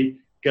helped me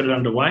get it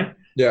underway.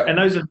 Yeah. And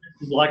those are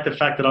like the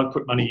fact that I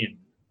put money in.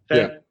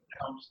 That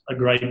helps a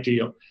great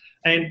deal.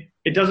 And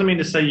it doesn't mean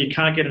to say you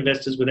can't get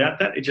investors without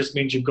that. It just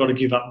means you've got to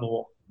give up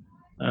more.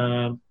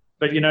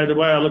 But, the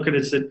way I look at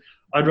it is that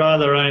I'd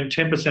rather own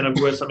 10% of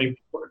worth something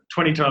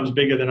 20 times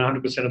bigger than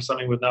 100% of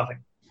something with nothing.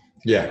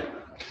 Yeah.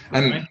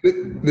 And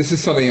this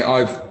is something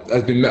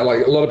I've been,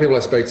 like a lot of people I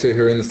speak to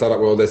who are in the startup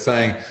world, they're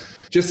saying,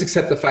 just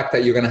accept the fact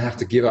that you're going to have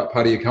to give up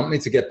part of your company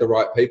to get the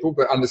right people,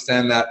 but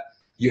understand that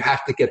you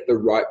have to get the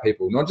right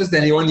people. Not just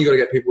anyone, you've got to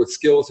get people with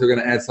skills who are going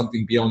to add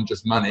something beyond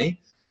just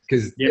money,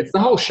 because it's the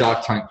whole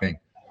Shark Tank thing.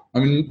 I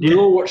mean, we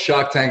all watch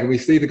Shark Tank and we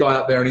see the guy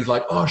up there and he's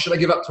like, oh, should I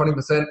give up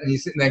 20%? And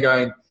he's sitting there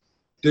going,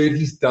 dude,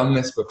 he's done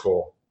this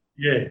before.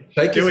 Yeah.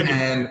 Shake his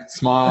hand,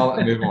 smile,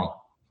 and move on.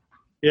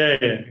 Yeah,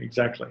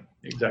 exactly.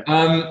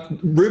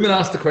 Ruben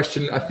asked a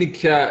question, I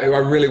think I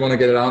really want to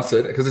get it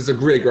answered because it's a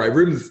really great.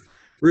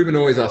 Ruben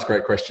always asks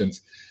great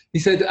questions. He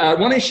said,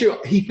 one issue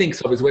he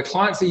thinks of is where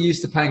clients are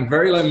used to paying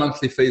very low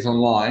monthly fees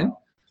online.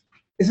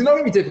 Is it not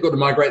going to be difficult to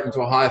migrate them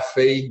to a higher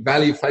fee,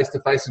 value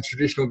face-to-face and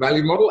traditional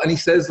value model? And he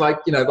says,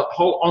 the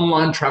whole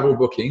online travel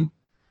booking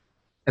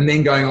and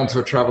then going on to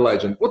a travel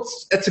agent.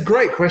 That's a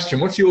great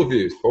question. What's your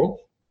views, Paul?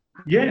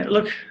 Yeah,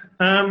 look,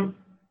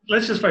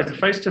 let's just face it,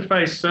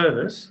 face-to-face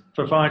service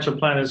for financial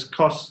planners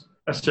costs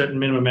a certain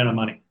minimum amount of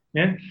money.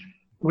 Yeah,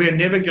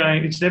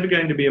 it's never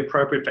going to be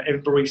appropriate for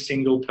every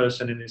single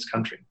person in this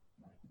country.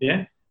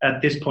 Yeah,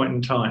 at this point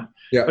in time.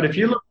 Yeah. But if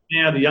you look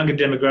now, the younger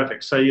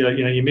demographics, so your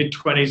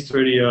mid-20s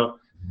through to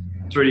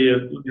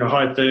your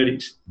high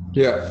 30s.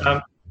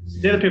 Yeah.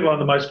 They're the people on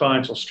the most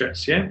financial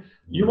stress, yeah?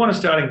 You want to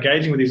start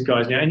engaging with these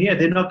guys now. And, yeah,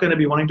 they're not going to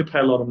be wanting to pay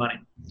a lot of money.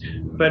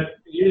 But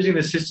using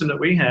the system that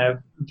we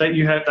have, they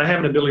have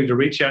an ability to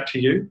reach out to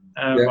you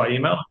by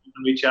email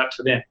and reach out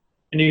to them.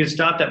 And you can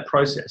start that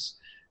process.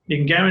 You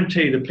can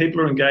guarantee that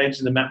people who are engaged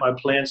in the Map My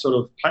Plan sort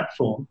of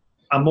platform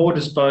are more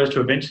disposed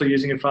to eventually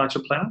using a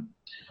financial planner.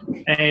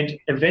 And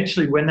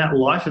eventually when that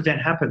life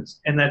event happens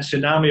and that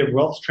tsunami of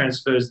wealth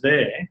transfers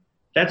there,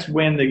 that's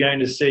when they're going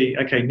to see,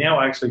 okay, now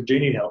I actually do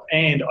need help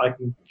and I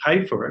can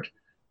pay for it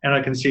and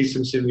I can see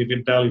some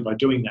significant value by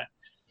doing that.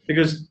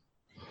 Because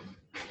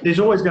there's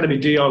always going to be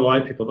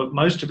DIY people, but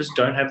most of us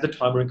don't have the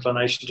time or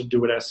inclination to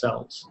do it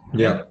ourselves.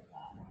 Yeah.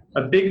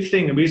 A big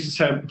thing, and we used to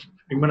say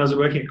when I was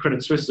working at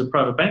Credit Suisse as a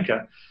private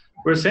banker,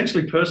 we're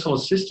essentially personal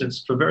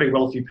assistants for very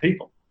wealthy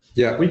people.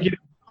 Yeah. We give them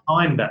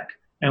time back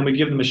and we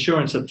give them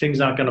assurance that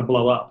things aren't going to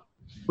blow up.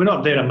 We're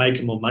not there to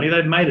make more money.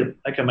 They've made it.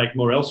 They can make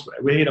more elsewhere.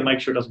 We're here to make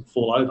sure it doesn't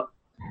fall over.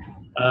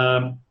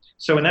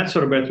 So in that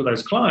sort of breath with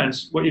those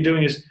clients, what you're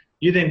doing is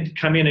you then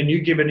come in and you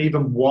give an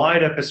even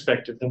wider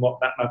perspective than what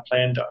Map My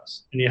Plan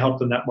does, and you help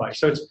them that way.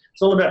 So it's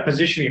all about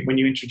positioning it when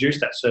you introduce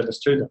that service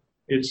to them.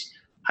 It's,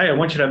 hey, I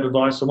want you to have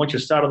advice. I want you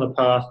to start on the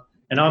path,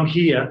 and I'm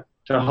here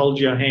to hold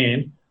your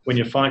hand when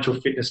your financial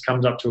fitness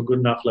comes up to a good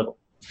enough level.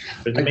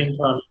 But in the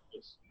meantime,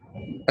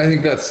 I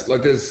think that's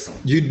like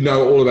you'd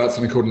know all about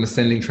something called an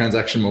ascending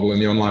transaction model in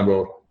the online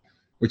world,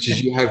 which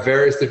is you have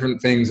various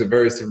different things at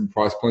various different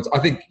price points. I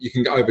think you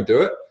can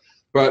overdo it,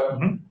 but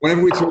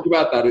whenever we talk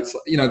about that, it's,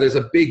 there's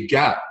a big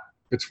gap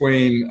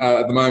between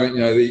at the moment,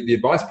 the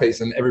advice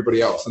piece and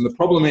everybody else. And the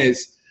problem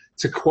is,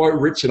 to quote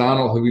Richard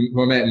Arnold,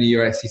 who I met in the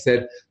US, he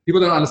said, people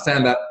don't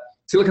understand that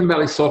Silicon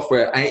Valley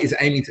software is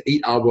aiming to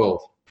eat our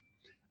world.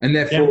 And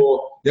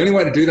therefore, the only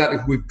way to do that is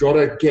we've got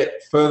to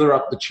get further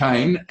up the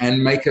chain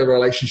and make a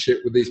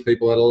relationship with these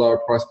people at a lower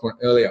price point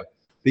earlier.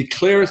 The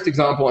clearest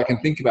example I can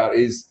think about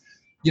is,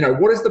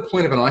 what is the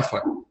point of an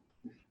iPhone?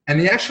 And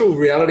the actual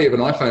reality of an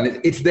iPhone,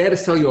 it's there to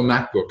sell you a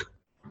MacBook.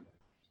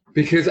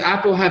 Because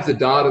Apple have the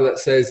data that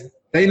says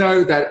they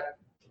know that,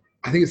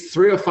 I think it's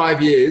 3 or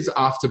 5 years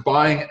after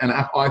buying an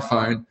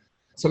iPhone,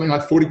 something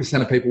like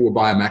 40% of people will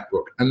buy a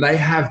MacBook. And they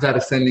have that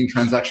ascending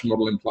transaction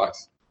model in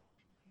place.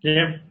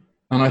 Yeah.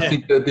 And I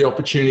think that the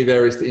opportunity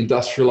there is to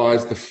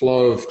industrialize the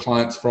flow of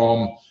clients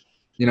from,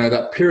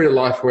 that period of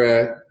life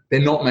where they're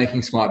not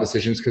making smart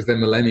decisions because they're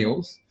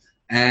millennials,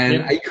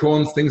 and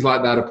Acorns, things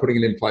like that, are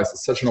putting it in place.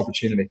 It's such an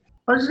opportunity.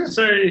 I was going to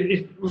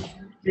say, if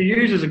the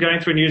users are going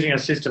through and using our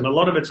system, a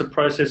lot of it's a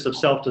process of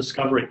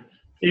self-discovery,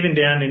 even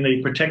down in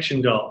the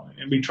protection goal.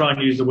 And we try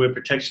and use the word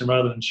protection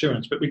rather than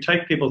insurance, but we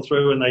take people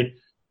through and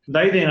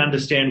they then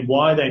understand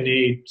why they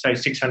need, say,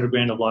 600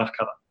 grand of life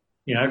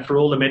cover, for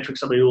all the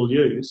metrics that we all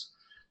use.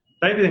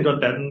 They've then got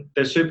that, and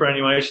their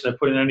superannuation they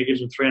put in only gives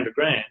them 300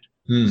 grand.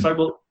 So,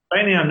 well,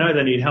 they now know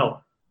they need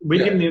help. We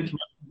give them the information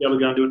to be able to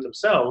go and do it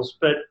themselves,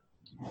 but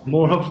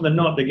more often than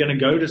not, they're going to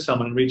go to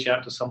someone and reach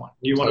out to someone.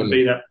 You want to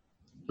be that,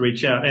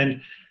 reach out.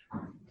 And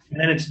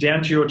then it's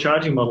down to your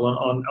charging model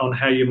on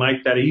how you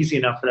make that easy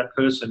enough for that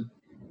person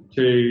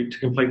to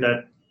complete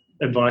that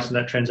advice and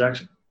that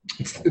transaction.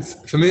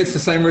 For me, it's the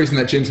same reason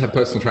that gyms have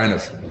personal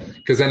trainers,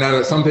 because they know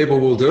that some people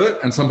will do it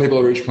and some people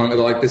will reach a point where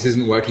they're like, this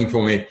isn't working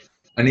for me.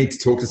 I need to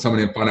talk to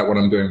somebody and find out what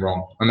I'm doing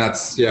wrong. And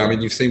that's,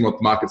 you've seen what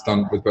the market's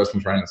done with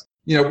personal trainers.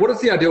 What does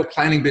the ideal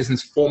planning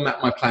business for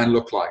Map My Plan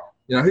look like?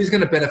 Who's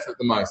going to benefit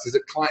the most? Is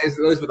it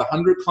those with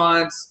 100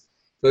 clients,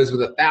 those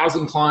with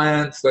 1,000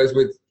 clients, those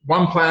with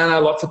one planner,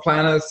 lots of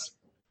planners?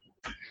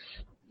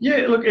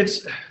 Yeah, look,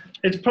 it's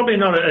probably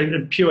not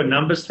a pure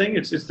numbers thing.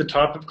 It's the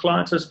type of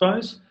clients, I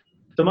suppose.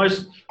 And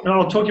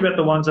I'll talk about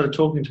the ones that are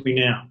talking to me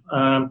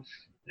now.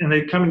 And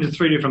they come into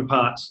 3 different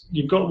parts.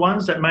 You've got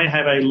ones that may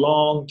have a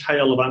long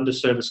tail of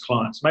underserviced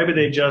clients. Maybe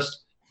they're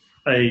just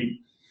a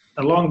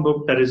long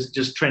book that is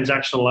just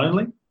transactional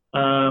only,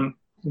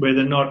 where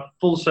they're not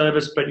full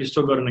service, but you've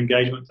still got an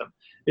engagement with them.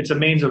 It's a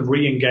means of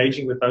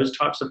re-engaging with those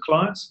types of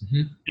clients.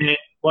 And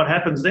what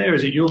happens there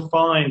is that you'll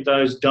find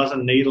those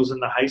dozen needles in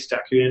the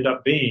haystack who end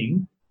up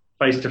being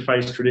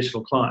face-to-face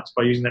traditional clients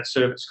by using that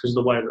service because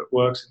of the way that it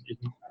works, and you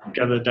can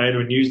gather the data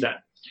and use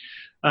that.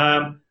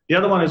 The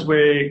other one is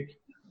where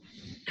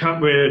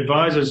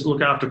advisors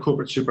look after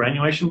corporate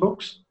superannuation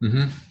books.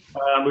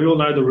 We all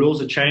know the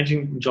rules are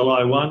changing from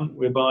July 1,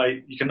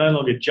 whereby you can no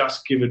longer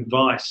just give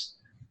advice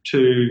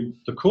to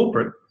the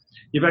corporate.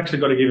 You've actually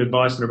got to give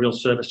advice and a real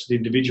service to the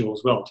individual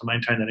as well to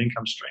maintain that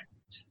income stream.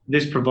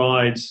 This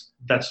provides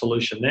that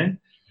solution there.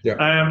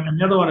 And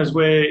the other one is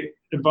where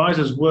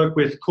advisors work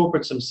with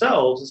corporates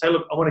themselves and say,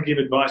 look, I want to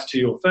give advice to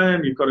your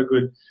firm. You've got a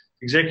good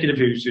executive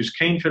who's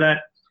keen for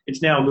that.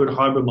 It's now a good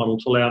hybrid model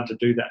to allow them to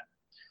do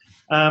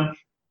that.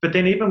 But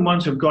then even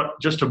ones who've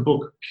got just a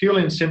book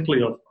purely and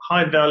simply of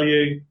high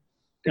value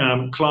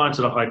clients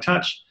that are high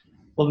touch,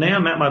 well, now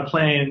Map My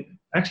Plan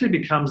actually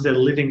becomes their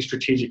living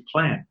strategic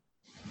plan.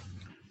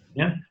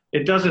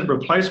 It doesn't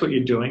replace what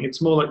you're doing.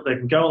 It's more like they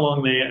can go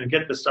along there and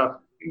get the stuff,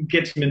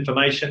 get some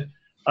information,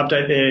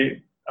 update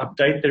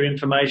their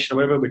information or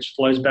whatever, which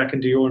flows back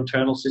into your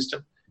internal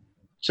system.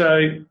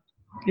 So,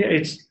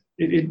 it's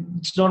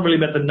it's not really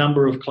about the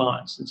number of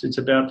clients. It's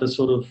about the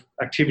sort of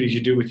activities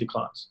you do with your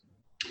clients.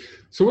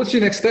 So what's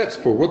your next steps,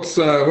 Paul?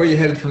 Where are you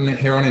headed from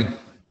here on in?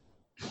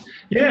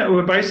 Yeah,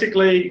 we're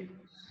basically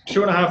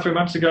 2.5, 3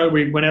 months ago,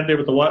 we went out there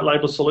with the white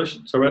label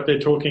solution. So we're out there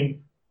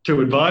talking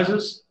to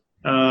advisors,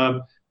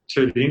 to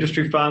the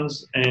industry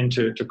funds, and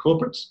to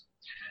corporates.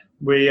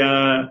 We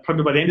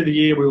probably by the end of the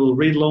year, we will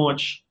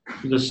relaunch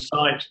the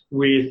site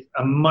with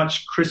a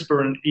much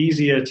crisper and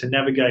easier to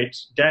navigate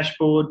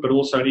dashboard, but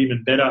also an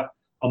even better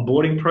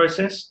onboarding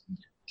process.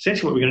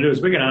 Essentially what we're going to do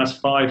is we're going to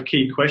ask 5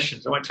 key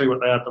questions. I won't tell you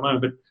what they are at the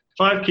moment, but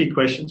 5 key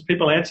questions.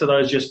 People answer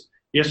those just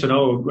yes or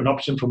no, or an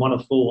option from 1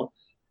 of 4.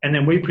 And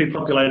then we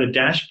pre-populate a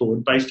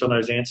dashboard based on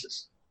those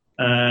answers.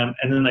 And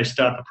then they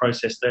start the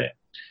process there,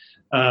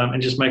 and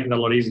just making it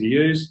a lot easier to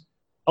use.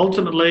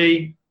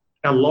 Ultimately,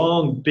 a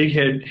long, big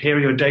head,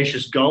 hairy,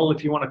 audacious goal,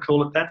 if you want to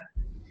call it that.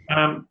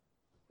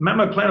 Matt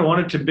My Planner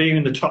wanted to be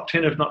in the top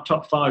 10, if not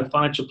top 5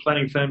 financial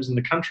planning firms in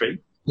the country.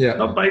 Yeah.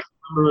 Not based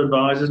on the number of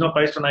advisors, not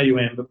based on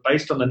AUM, but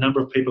based on the number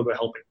of people we're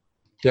helping.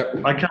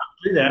 Yep. I can't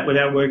do that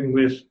without working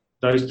with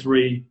those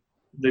 3,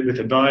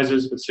 with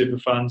advisors, with super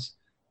funds,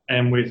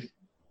 and with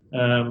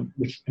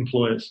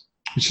employers.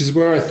 Which is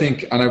where I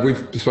think, I know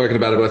we've spoken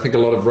about it, but I think a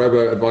lot of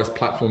robo-advice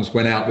platforms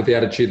went out with the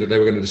attitude that they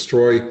were going to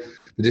destroy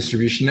the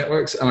distribution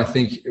networks. And I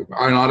think in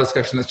our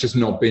discussion, that's just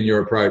not been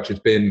your approach. It's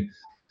been,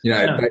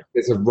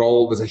 there's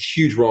a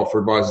huge role for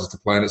advisors to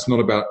play. And it's not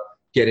about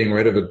getting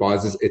rid of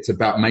advisors. It's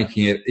about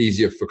making it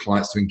easier for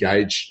clients to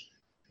engage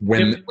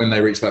when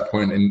they reach that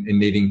point in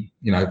needing,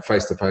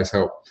 face-to-face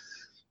help.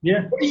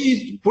 Yeah. What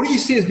do you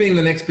see as being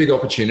the next big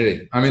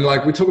opportunity? I mean,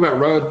 like we talk about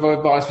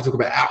robo-advice, we talk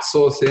about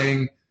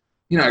outsourcing.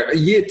 A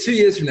year, 2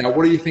 years from now,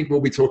 what do you think we'll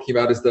be talking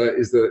about as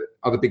the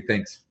other big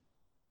things?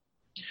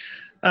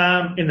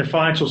 In the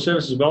financial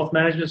services, wealth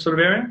management sort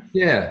of area?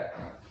 Yeah.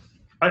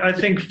 I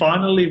think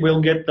finally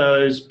we'll get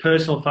those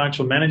personal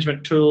financial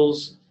management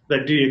tools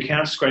that do your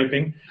account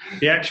scraping.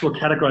 The actual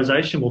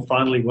categorization will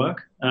finally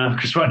work,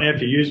 because right now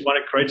if you use one,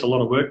 it creates a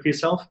lot of work for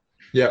yourself.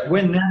 Yeah.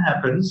 When that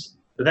happens,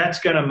 that's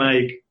going to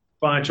make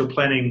financial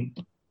planning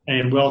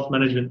and wealth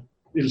management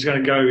is going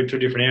to go into a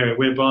different area,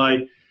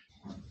 whereby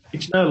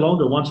it's no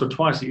longer once or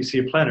twice that you see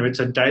a planner. It's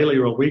a daily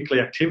or a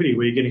weekly activity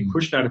where you're getting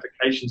push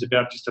notifications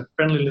about just a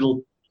friendly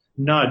little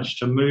nudge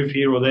to move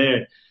here or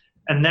there.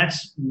 And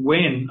that's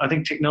when I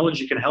think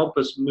technology can help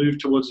us move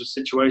towards a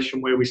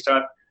situation where we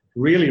start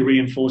really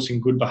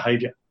reinforcing good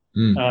behavior.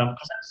 Because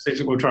that's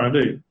what we're trying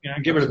to do.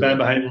 Give it a bad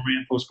behavior and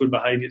reinforce good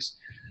behaviors.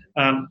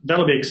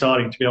 That'll be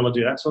exciting to be able to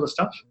do that sort of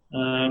stuff.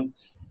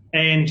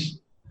 And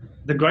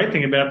the great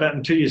thing about that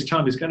in 2 years'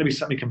 time is going to be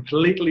something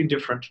completely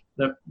different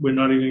that we're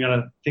not even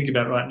going to think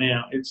about right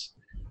now.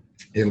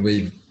 It'll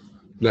be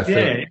left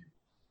there.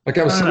 Like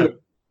I was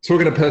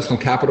talking to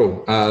Personal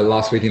Capital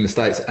last week in the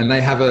States, and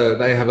they have a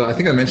I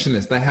think I mentioned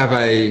this, they have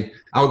a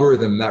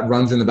algorithm that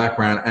runs in the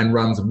background and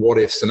runs what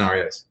if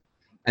scenarios.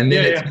 And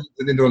then it turns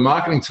it into a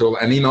marketing tool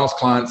and emails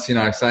clients,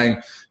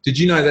 saying, did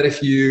you know that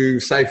if you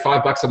save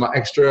 $5 a month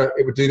extra,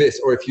 it would do this?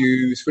 Or if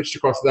you switched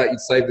across to that,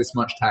 you'd save this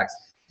much tax.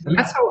 And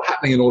that's how it's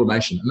happening in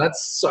automation. And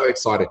that's so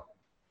exciting.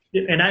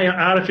 And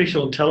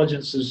artificial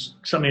intelligence is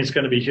something that's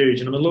going to be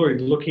huge. And I'm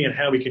already looking at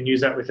how we can use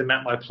that with the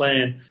Map My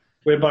Plan,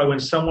 whereby when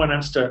someone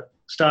has to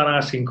start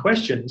asking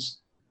questions,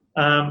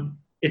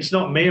 it's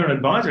not me or an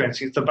advisor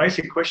answering. It's the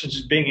basic questions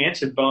just being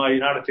answered by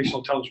an artificial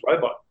intelligence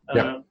robot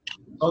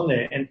on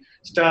there, and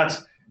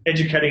starts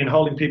educating and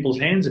holding people's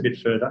hands a bit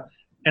further.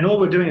 And all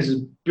we're doing is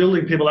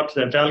building people up to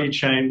that value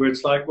chain where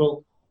it's like,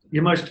 well,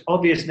 your most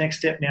obvious next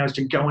step now is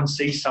to go and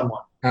see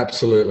someone.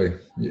 Absolutely.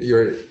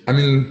 Rich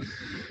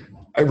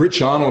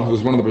Arnold, who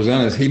was one of the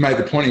presenters, he made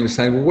the point, he was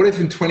saying, well, what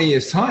if in 20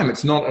 years' time,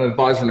 it's not an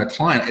advisor and a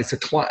client, it's an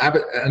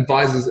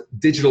advisor's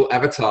digital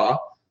avatar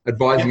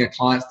advising a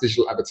client's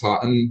digital avatar.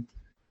 And,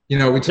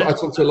 I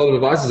talk to a lot of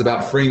advisors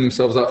about freeing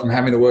themselves up from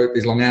having to work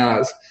these long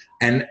hours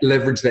and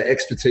leverage their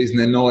expertise and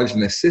their knowledge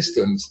and their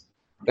systems.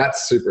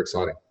 That's super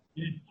exciting.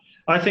 Yeah.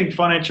 I think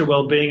financial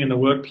well-being in the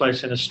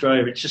workplace in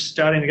Australia, it's just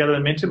starting to gather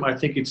momentum. I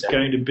think it's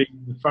going to be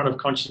in the front of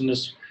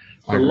consciousness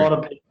for a lot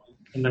of people.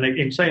 And then,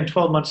 in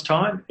 12 months'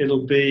 time,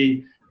 it'll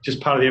be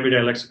just part of the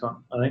everyday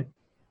lexicon, I think.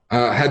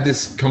 Had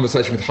this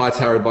conversation with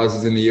Hightower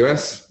Advisors in the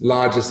US,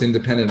 largest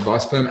independent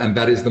advice firm, and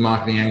that is the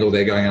marketing angle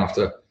they're going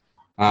after.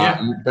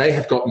 They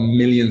have got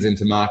millions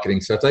into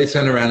marketing. So if they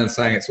turn around and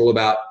saying it's all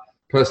about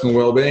personal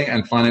well-being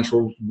and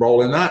financial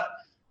role in that,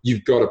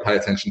 you've got to pay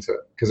attention to it,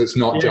 because it's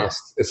not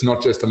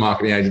just a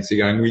marketing agency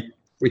going,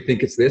 we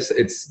think it's this.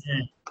 It's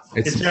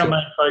our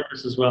main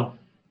focus as well.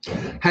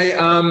 Hey,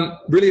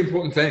 really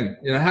important thing.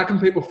 How can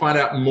people find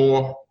out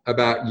more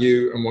about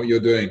you and what you're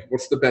doing?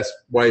 What's the best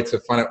way to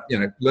find out,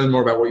 learn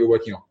more about what you're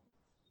working on?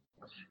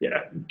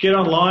 Yeah, get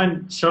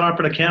online, set up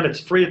an account. It's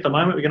free at the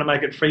moment. We're going to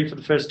make it free for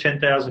the first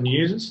 10,000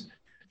 users.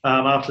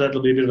 After that,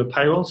 there'll be a bit of a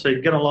paywall. So you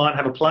can get online,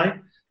 have a play.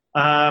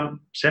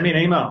 Send me an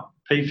email,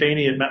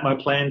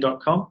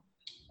 pfeeney@mapmyplan.com.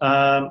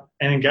 And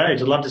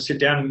engage. I'd love to sit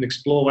down and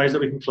explore ways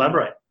that we can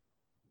collaborate.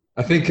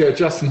 I think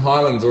Justin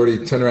Hyland's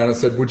already turned around and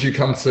said, would you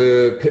come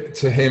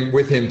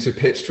with him to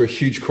pitch to a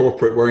huge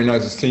corporate where he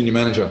knows a senior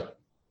manager?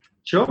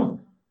 Sure.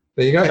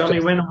 There you go. Tell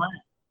me when and where.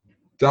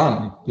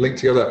 Done. Linked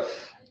together.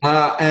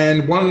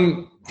 And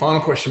one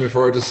final question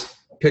before I just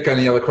pick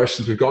any other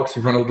questions we've got, because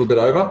we've run a little bit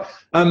over.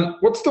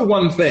 What's the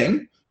one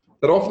thing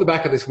that off the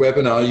back of this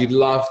webinar you'd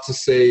love to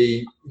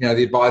see,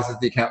 the advisors,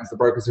 the accountants, the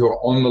brokers who are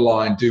on the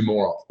line do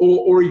more of,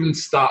 or even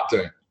start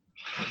doing?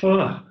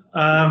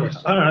 I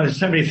don't know. There's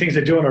so many things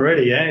they're doing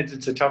already. Yeah,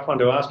 it's a tough one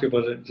to ask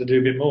people to do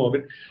a bit more.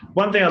 But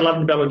one thing I'd love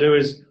to be able to do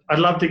is I'd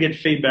love to get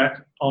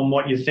feedback on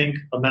what you think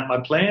of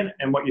My Plan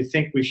and what you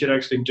think we should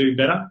actually do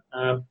better.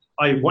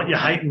 What you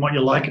hate and what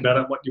you like about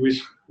it, what you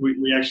wish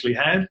we actually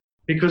had.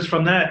 Because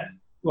from that,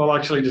 we'll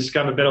actually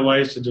discover better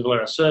ways to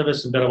deliver our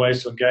service and better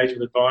ways to engage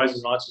with advisors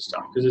and lots of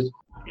stuff. Because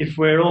if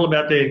we're all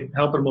about there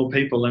helping more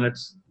people, then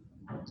it's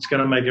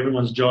going to make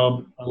everyone's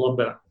job a lot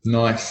better.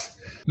 Nice.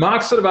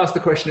 Mark sort of asked the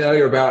question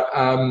earlier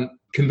about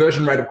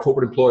conversion rate of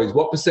corporate employees.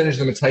 What percentage of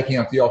them are taking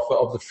up the offer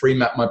of the free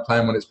My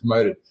Plan when it's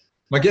promoted?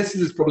 My guess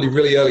is it's probably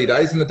really early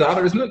days in the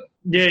data, isn't it?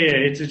 Yeah.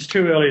 It's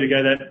too early to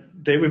go that.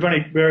 We've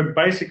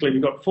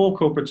got 4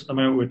 corporates at the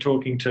moment we're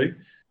talking to.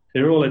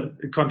 They're all at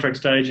the contract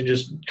stage and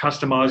just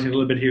customising a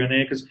little bit here and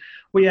there, because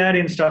we add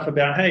in stuff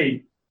about,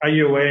 hey, are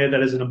you aware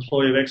that as an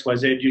employee of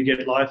XYZ, you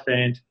get life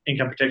and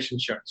income protection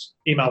insurance?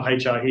 Email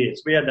HR here.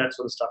 So we add that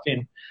sort of stuff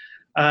in.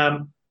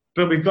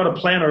 But we've got a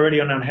plan already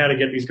on how to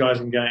get these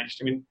guys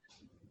engaged. I mean,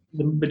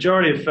 the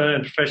majority of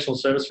professional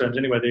service firms,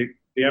 anyway,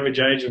 the average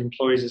age of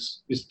employees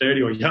is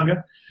 30 or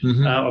younger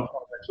of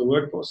the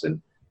workforce.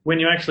 And when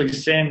you actually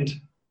send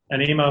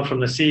an email from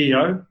the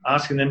CEO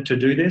asking them to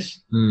do this,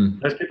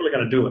 those people are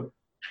going to do it.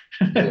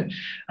 And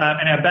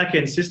our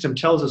back-end system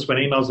tells us when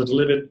emails are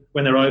delivered,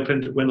 when they're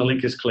opened, when the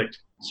link is clicked.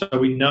 So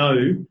we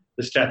know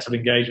the stats of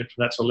engagement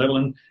from that sort of level.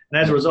 And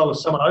as a result,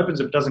 if someone opens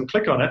it but doesn't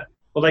click on it,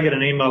 well, they get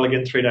an email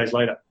again 3 days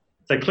later.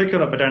 If they click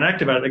on it but don't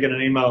activate it, they get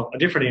a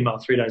different email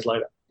 3 days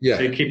later. Yeah.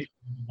 So you keep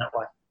that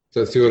way.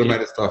 So it's the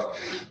automated stuff.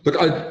 Look,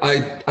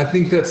 I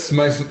think that's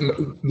Lars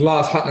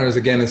Huttner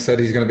has said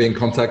he's going to be in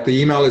contact.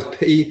 The email is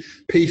P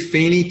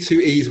Feeney, 2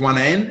 E's, 1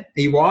 N,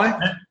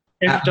 E-Y.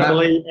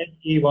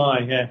 F-E-E-N-E-Y,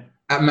 yeah.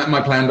 At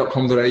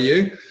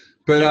matmyplan.com.au.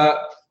 But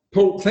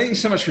Paul, thank you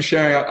so much for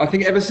sharing. I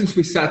think ever since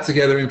we sat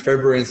together in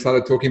February and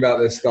started talking about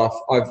this stuff,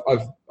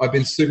 I've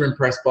been super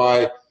impressed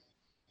by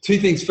 2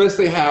 things.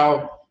 Firstly,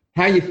 how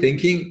you're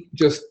thinking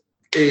just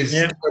is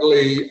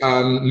totally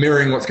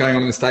mirroring what's going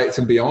on in the States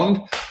and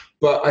beyond.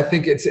 But I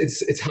think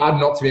it's hard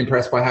not to be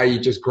impressed by how you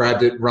just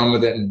grabbed it, run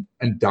with it,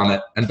 and done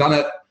it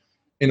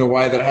in a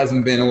way that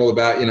hasn't been all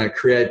about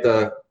create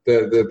the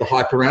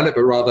hype around it,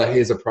 but rather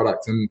here's a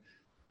product. And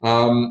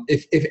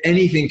if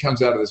anything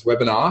comes out of this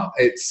webinar,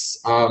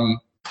 it's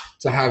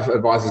to have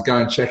advisors go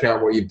and check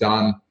out what you've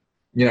done,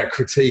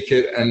 critique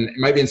it, and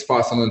maybe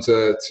inspire someone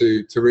to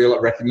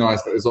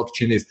recognize that there's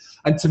opportunities.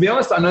 And to be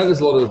honest, I know there's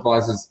a lot of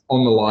advisors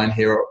on the line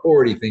here are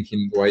already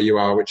thinking the way you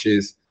are, which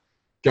is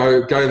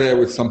go there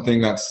with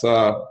something that's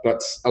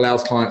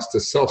allows clients to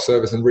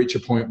self-service and reach a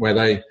point where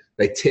they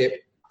tip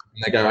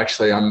and they go,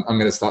 actually, I'm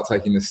going to start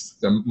taking this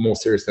more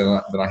seriously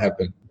than I have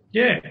been.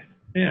 Yeah,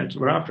 it's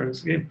what we're after.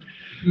 It's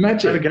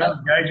magic.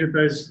 Engage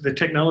with the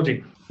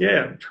technology.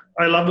 Yeah,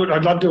 I love it. I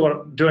love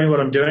doing what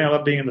I'm doing. I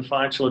love being in the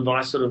financial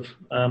advice sort of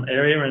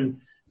area,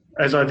 and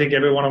as I think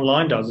everyone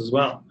online does as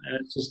well. And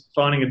it's just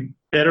finding a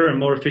better and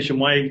more efficient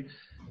way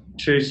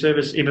to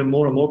service even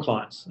more and more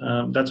clients.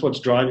 That's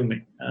what's driving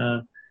me.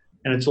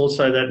 And it's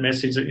also that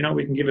message that,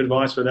 we can give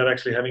advice without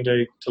actually having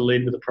to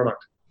lead with a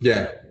product.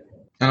 Yeah.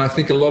 And I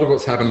think a lot of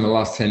what's happened in the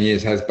last 10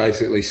 years has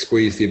basically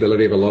squeezed the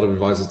ability of a lot of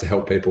advisors to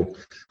help people.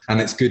 And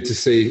it's good to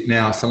see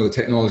now some of the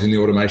technology and the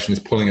automation is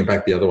pulling it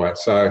back the other way.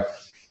 So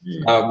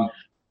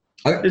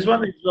there's one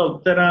thing as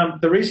well, that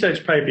the research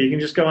paper, you can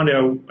just go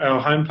onto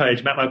our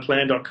homepage,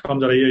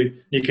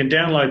 matmyplan.com.au. You can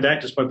download that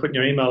just by putting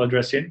your email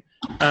address in.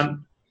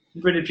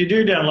 But if you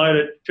do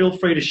download it, feel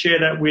free to share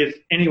that with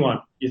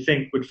anyone you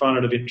think would find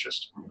it of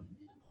interest.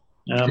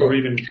 Or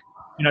even,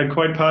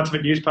 quote parts of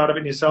it, use part of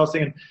it in your sales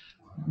thing. And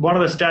one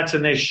of the stats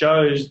in there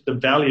shows the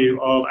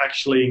value of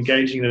actually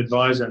engaging an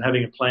advisor and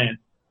having a plan.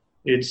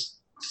 It's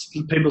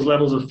people's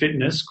levels of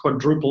fitness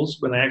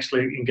quadruples when they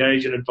actually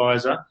engage an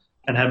advisor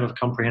and have a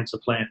comprehensive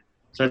plan.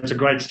 So it's a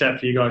great stat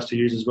for you guys to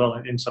use as well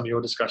in some of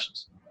your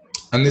discussions.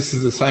 And this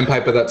is the same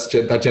paper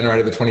that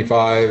generated the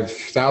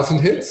 25,000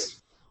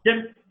 hits? Yep.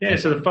 Yeah,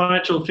 so the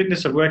financial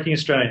fitness of working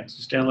Australians.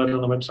 Just download it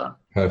on the website.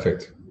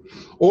 Perfect.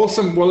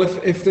 Awesome. Well,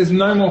 if there's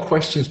no more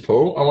questions,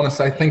 Paul, I want to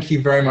say thank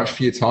you very much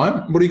for your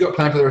time. What do you got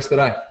planned for the rest of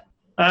the day?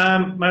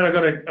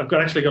 Mate, I've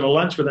actually got a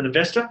lunch with an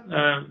investor.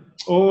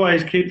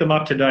 Always keep them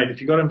up to date.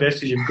 If you've got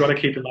investors, you've got to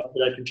keep them up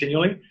to date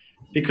continually,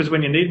 because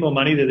when you need more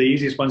money, they're the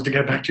easiest ones to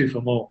go back to for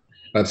more.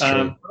 That's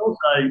true. But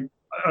also,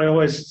 I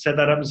always set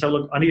that up and say,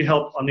 look, I need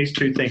help on these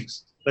 2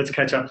 things. Let's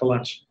catch up for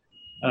lunch.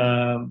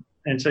 And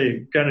so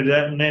you're going to do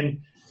that, and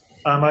then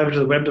I'm over to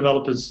the web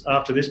developers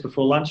after this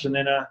before lunch, and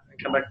then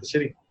come back to the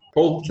city.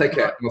 Paul, take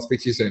care, and I'll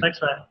speak to you soon.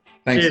 Thanks, mate.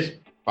 Thanks. Cheers.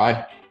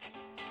 Bye.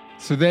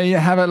 So there you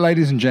have it,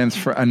 ladies and gents,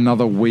 for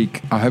another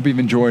week. I hope you've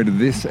enjoyed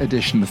this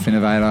edition of the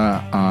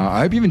Finnovator.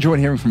 I hope you've enjoyed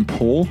hearing from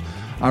Paul.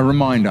 A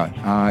reminder,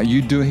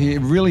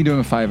 really doing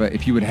a favor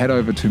if you would head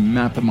over to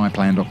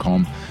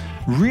mapmyplan.com,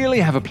 really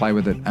have a play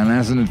with it. And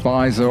as an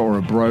advisor or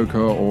a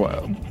broker or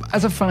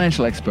as a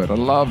financial expert, I'd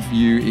love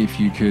you if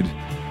you could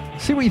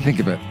see what you think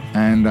of it.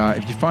 And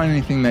if you find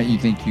anything that you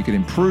think you could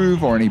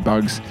improve or any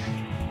bugs,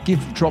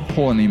 drop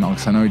Paul an email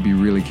because I know he'd be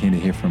really keen to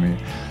hear from you.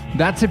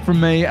 That's it from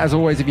me. As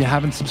always, if you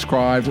haven't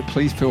subscribed,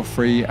 please feel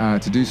free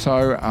to do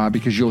so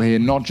because you'll hear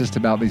not just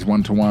about these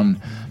one-to-one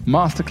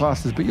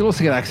masterclasses, but you'll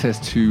also get access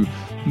to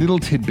little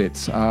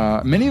tidbits,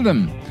 many of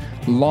them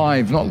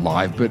not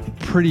live, but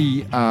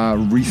pretty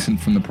recent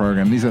from the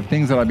program. These are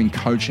things that I've been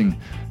coaching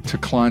to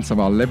clients of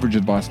our Leverage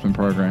Advisement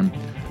program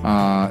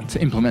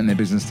to implement in their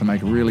business to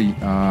make really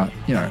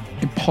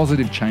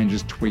positive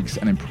changes, tweaks,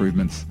 and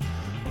improvements.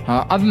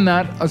 Other than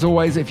that, as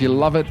always, if you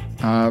love it,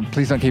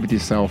 please don't keep it to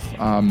yourself.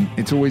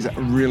 It's always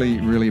really,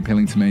 really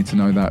appealing to me to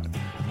know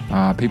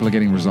that people are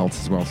getting results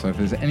as well. So if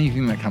there's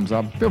anything that comes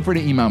up, feel free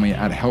to email me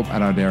at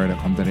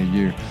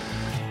help@ardera.com.au.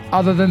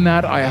 Other than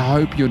that, I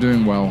hope you're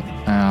doing well.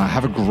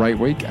 Have a great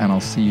week, and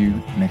I'll see you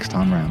next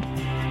time round.